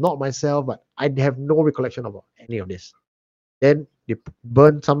and I was not myself, but I have no recollection about any of this. Then they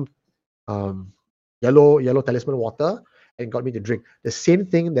burned some yellow talisman water and got me to drink. The same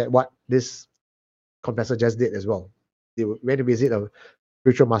thing that what this confessor just did as well. They went to visit a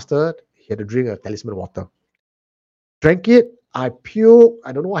spiritual master. He had to drink a talisman water. Drank it. I puked.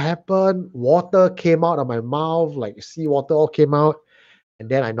 I don't know what happened. Water came out of my mouth, like seawater all came out. and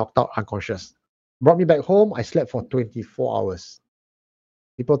then I knocked out unconscious. Brought me back home. I slept for 24 hours.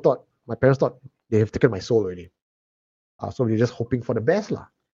 My parents thought they have taken my soul already. So we were just hoping for the best lah.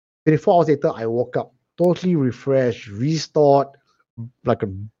 24 hours later, I woke up totally refreshed, restored, like a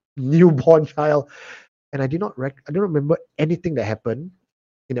newborn child, and I don't remember anything that happened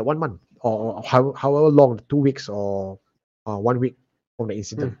in that 1 month or however long, 2 weeks or 1 week from the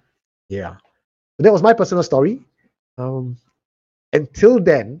incident. Yeah, so that was my personal story. Until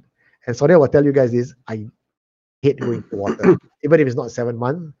then, and Sonia will tell you guys this, I hate going to water, even if it's not 7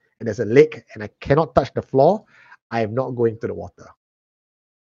 months and there's a lake and I cannot touch the floor. I am not going to the water.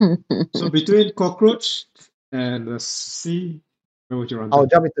 So between cockroach and the sea, where would you run I'll to?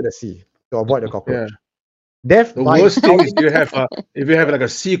 jump into the sea to avoid the cockroach. Yeah. Death The by worst thing is if you have like a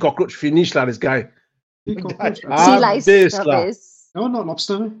sea cockroach finish lah, this guy. Sea cockroach? Sea lice, Habis lah. habis. No, not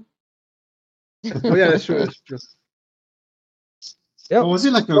lobster. meh? Oh yeah, that's true. That's true. Yep. Or was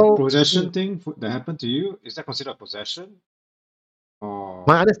it like a So- possession thing that happened to you? Is that considered possession? Or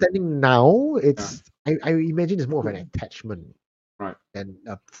My understanding now, I imagine it's more of an attachment, Right. than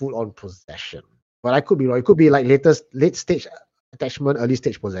a full-on possession. But I could be wrong. It could be like late stage attachment, early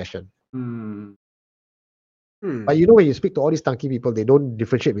stage possession. Hmm. But you know, when you speak to all these Tanki people, they don't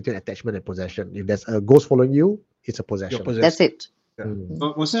differentiate between attachment and possession. If there's a ghost following you, it's a possession. You're possessed. That's it.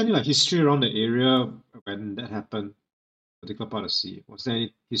 But was there any like history around the area when that happened? Particular part of sea. Was there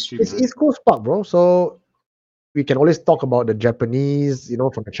any history It's behind? East Coast Park, bro. So we can always talk about the Japanese,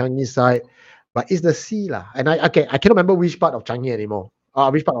 from the Changi side, but it's the sea lah. And I cannot remember which part of Changi anymore.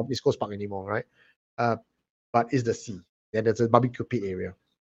 Which part of East Coast Park anymore, right? But it's the sea. Then there's a barbecue pit area.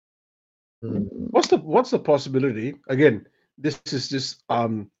 What's the possibility? Again, this is just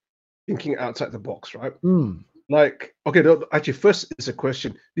thinking outside the box, right? Like, okay, actually, first is a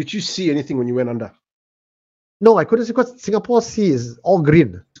question. Did you see anything when you went under? No, I couldn't see because Singapore sea is all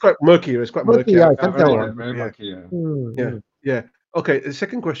green. It's quite murky. It's quite murky. Yeah, I can't tell. Very lucky, yeah. Yeah. Okay. The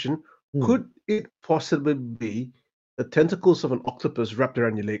second question: could it possibly be the tentacles of an octopus wrapped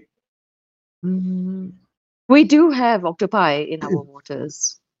around your leg? We do have octopi in our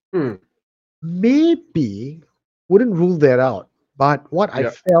waters. Maybe wouldn't rule that out. But what I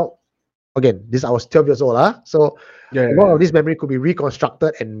felt, again, I was 12 years old, so a lot of this memory could be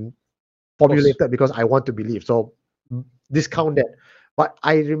reconstructed and formulated because I want to believe. So discount that. But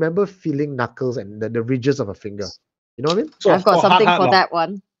I remember feeling knuckles and the ridges of a finger. You know what I mean? I've got something for that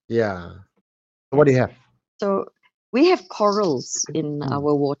one. Yeah. So what do you have? So we have corals in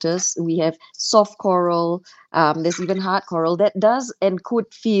our waters. We have soft coral. There's even hard coral that does and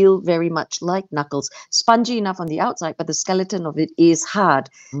could feel very much like knuckles. Spongy enough on the outside, but the skeleton of it is hard.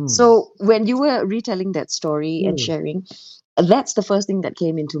 So when you were retelling that story and sharing, that's the first thing that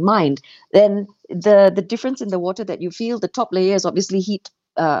came into mind. Then the difference in the water that you feel, the top layer is obviously heated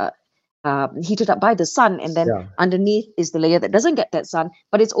up by the sun, and then underneath is the layer that doesn't get that sun,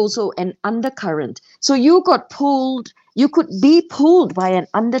 but it's also an undercurrent. So you could be pulled by an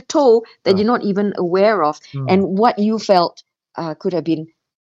undertow that you're not even aware of. And what you felt could have been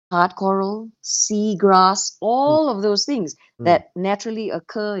hard coral, sea grass, all of those things that naturally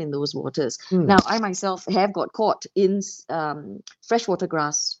occur in those waters. Now, I myself have got caught in freshwater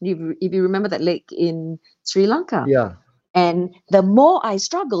grass. If you remember that lake in Sri Lanka. Yeah. And the more I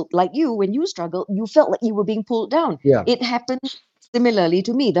struggled, like you, when you struggled, you felt like you were being pulled down. Yeah. It happened similarly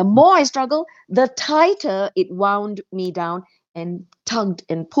to me. The more I struggled, the tighter it wound me down and tugged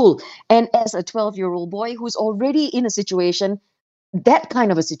and pulled. And as a 12-year-old boy who's already in a situation, that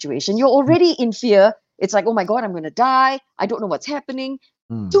kind of a situation, you're already in fear. It's like, oh my God, I'm going to die. I don't know what's happening.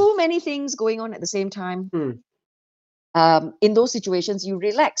 Too many things going on at the same time. In those situations, you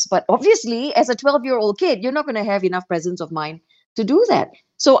relax. But obviously, as a 12-year-old kid, you're not going to have enough presence of mind to do that.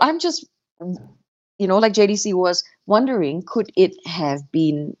 So I'm just, like JDC was wondering, could it have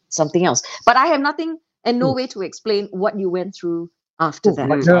been something else? But I have nothing and no way to explain what you went through after that.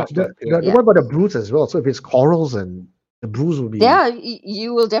 What about the bruise as well? So if it's corals, and the bruise will be... Yeah,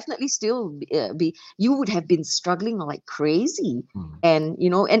 you will definitely still be... You would have been struggling like crazy. And,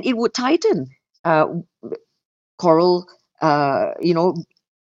 and it would tighten. Coral,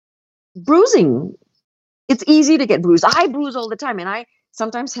 bruising. It's easy to get bruised. I bruise all the time, and I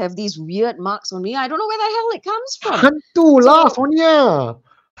sometimes have these weird marks on me. I don't know where the hell it comes from. Hantu lah, Sonia.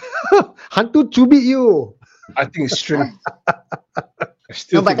 Hantu cubit you. I think it's string.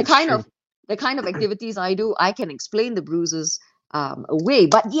 But the kind of activities I do, I can explain the bruises away.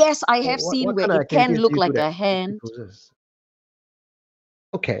 But yes, I have seen where it can look like a hand.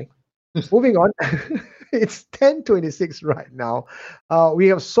 Okay. Moving on. It's 10:26 right now. We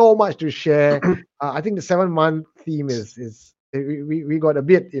have so much to share. I think the 7-month theme is we got a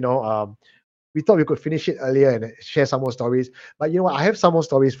bit, we thought we could finish it earlier and share some more stories. But you know what? I have some more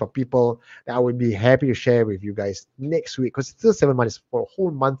stories for people that I would be happy to share with you guys next week, because it's still 7 months, for a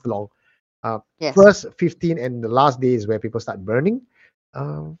whole month long. Yes. First 15 and the last day is where people start burning.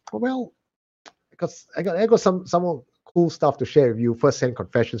 Well, because I got some more cool stuff to share with you. First-hand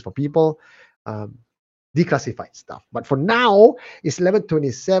confessions for people, declassified stuff. But for now, it's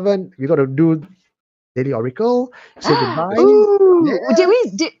 11:27. We got to do Daily Oracle. Say goodbye. Ooh, Yeah.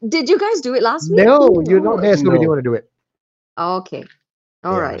 did you guys do it last week? No, you're not there, so we didn't No. want to do it. Okay.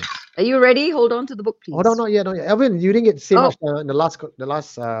 All Yeah. right. Are you ready? Hold on to the book, please. Hold on, not yet. Alvin, you didn't get say Oh. much in the last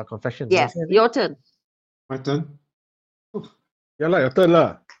confession. You Yes, want to say anything? your turn. My turn. Yeah, lah, your turn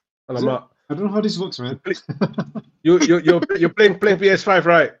lah. Is it? Alamak. I don't know how this works, man. You're playing PS5,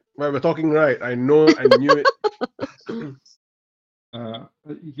 right? Well, we're talking right. I knew it. Can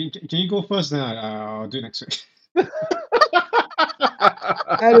you go first? Then I'll do it next week.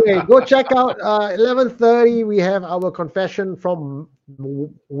 Anyway, go check out 11:30. We have our confession from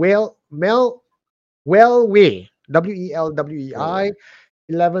Welwei, WELWEI.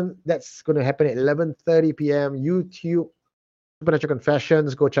 11. That's going to happen at 11:30 p.m. YouTube Supernatural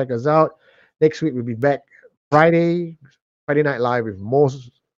Confessions. Go check us out. Next week we'll be back Friday Night Live with more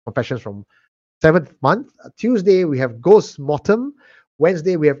confessions from 7th month. Tuesday we have Ghost Mortem.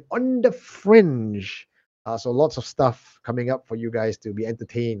 Wednesday we have On the Fringe. So lots of stuff coming up for you guys to be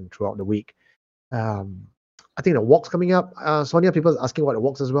entertained throughout the week. I think the walk's coming up. Sonia, people are asking about the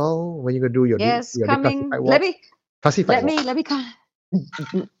walks as well. When you gonna do your Yes, your coming. declassified walk? Classified walk. Let me come.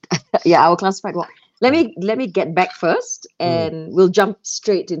 Yeah, our classified walk. Let me get back first, and we'll jump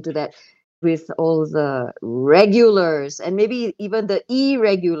straight into that with all the regulars and maybe even the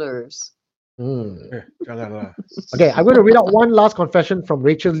irregulars. Janganlah. Okay, I'm going to read out one last confession from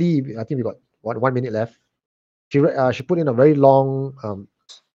Rachel Lee. I think we got 1 minute left. She put in a very long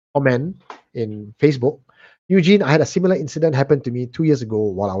comment in Facebook. Eugene, I had a similar incident happen to me 2 years ago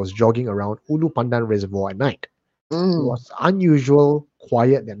while I was jogging around Ulu Pandan Reservoir at night. It was unusual,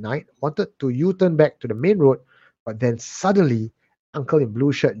 quiet that night. Wanted to U-turn back to the main road, but then suddenly, uncle in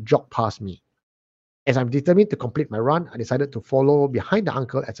blue shirt jogged past me. As I'm determined to complete my run, I decided to follow behind the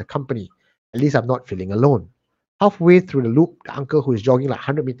uncle as a company. At least I'm not feeling alone. Halfway through the loop, the uncle who is jogging like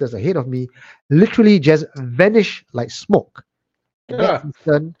 100 meters ahead of me literally just vanished like smoke. At that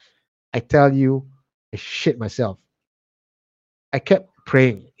instant, I tell you, I shit myself. I kept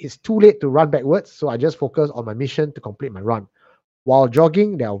praying. It's too late to run backwards, so I just focused on my mission to complete my run. While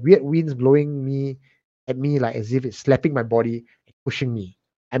jogging, there are weird winds blowing at me like as if it's slapping my body and pushing me.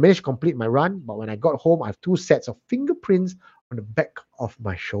 I managed to complete my run, but when I got home, I have 2 sets of fingerprints on the back of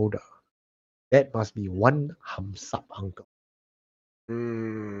my shoulder. That must be one hums up uncle.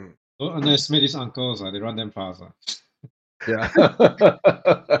 Don't underestimate these uncles. They run them fast. Yeah.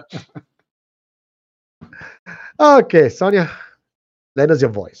 Okay, Sonia, lend us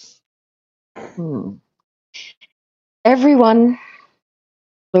your voice. Everyone,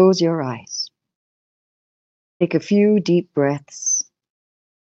 close your eyes. Take a few deep breaths.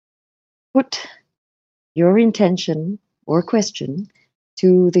 Put your intention or question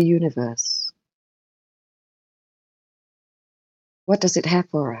to the universe. What does it have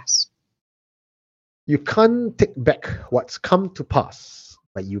for us? You can't take back what's come to pass,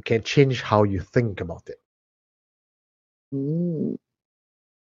 but you can change how you think about it.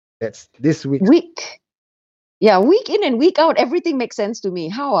 That's this week's week. Yeah, week in and week out, everything makes sense to me.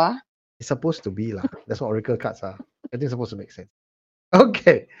 How It's supposed to be lah. That's what Oracle cards are. Everything's supposed to make sense.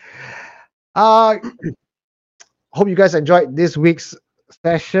 Okay. Hope you guys enjoyed this week's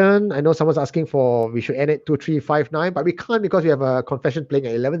session. I know someone's asking for we should end at 2359, but we can't because we have a confession playing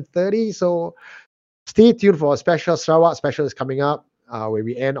at 11:30. So stay tuned for a special Sarawak special is coming up, where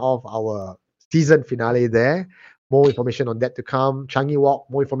we end off our season finale there. More information on that to come. Changi Walk,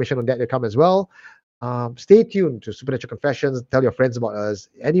 more information on that to come as well. Stay tuned to Supernatural Confessions. Tell your friends about us.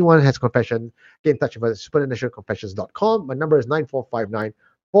 Anyone has confession, get in touch with us at supernaturalconfessions.com. My number is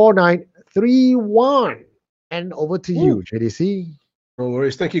 9459-4931. And over to you, JDC. No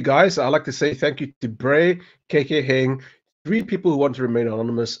worries. Thank you, guys. I'd like to say thank you to Bray, KK Heng, 3 people who want to remain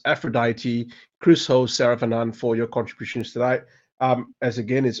anonymous, Aphrodite, Chris Ho, Sarah Fanan for your contributions tonight. As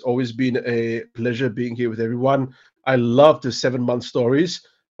again, it's always been a pleasure being here with everyone. I love the 7-month stories,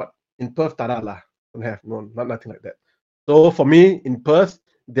 but in Perth, don't have nothing like that. So for me, in Perth,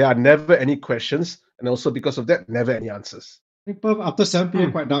 there are never any questions, and also because of that, never any answers. Perth after 7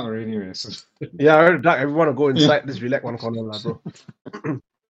 p.m. quite dark already, anyway. So. Yeah, dark. Everyone will go inside. Let's relax one corner, bro.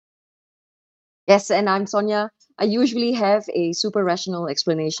 Yes, and I'm Sonia. I usually have a super rational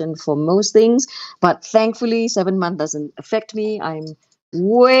explanation for most things, but thankfully, 7 months doesn't affect me. I'm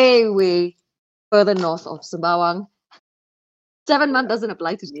way, way further north of Sembawang. 7 months doesn't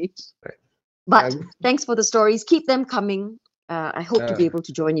apply to me. Right. But thanks for the stories. Keep them coming. I hope to be able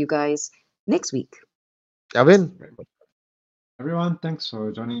to join you guys next week. Alvin? Everyone, thanks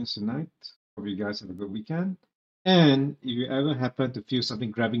for joining us tonight. Hope you guys have a good weekend. And if you ever happen to feel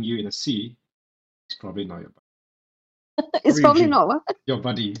something grabbing you in the sea, it's probably not your buddy. It's probably not what? Your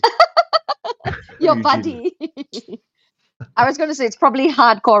buddy. Your buddy. I was going to say it's probably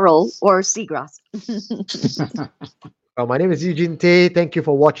hard coral or seagrass. Well, my name is Eugene Tay. Thank you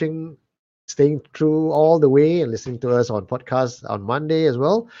for watching, staying through all the way and listening to us on podcast on Monday as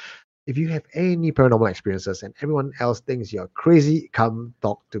well. If you have any paranormal experiences and everyone else thinks you're crazy, come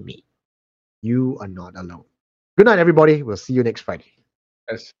talk to me. You are not alone. Good night, everybody. We'll see you next Friday.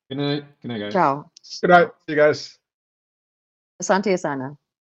 Yes. Good night. Good night, guys. Ciao. Good night. See you guys. Asante Asana.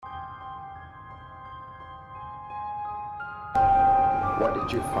 What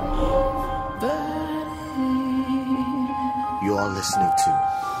did you find? You are listening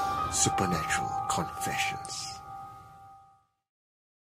to Supernatural Confessions.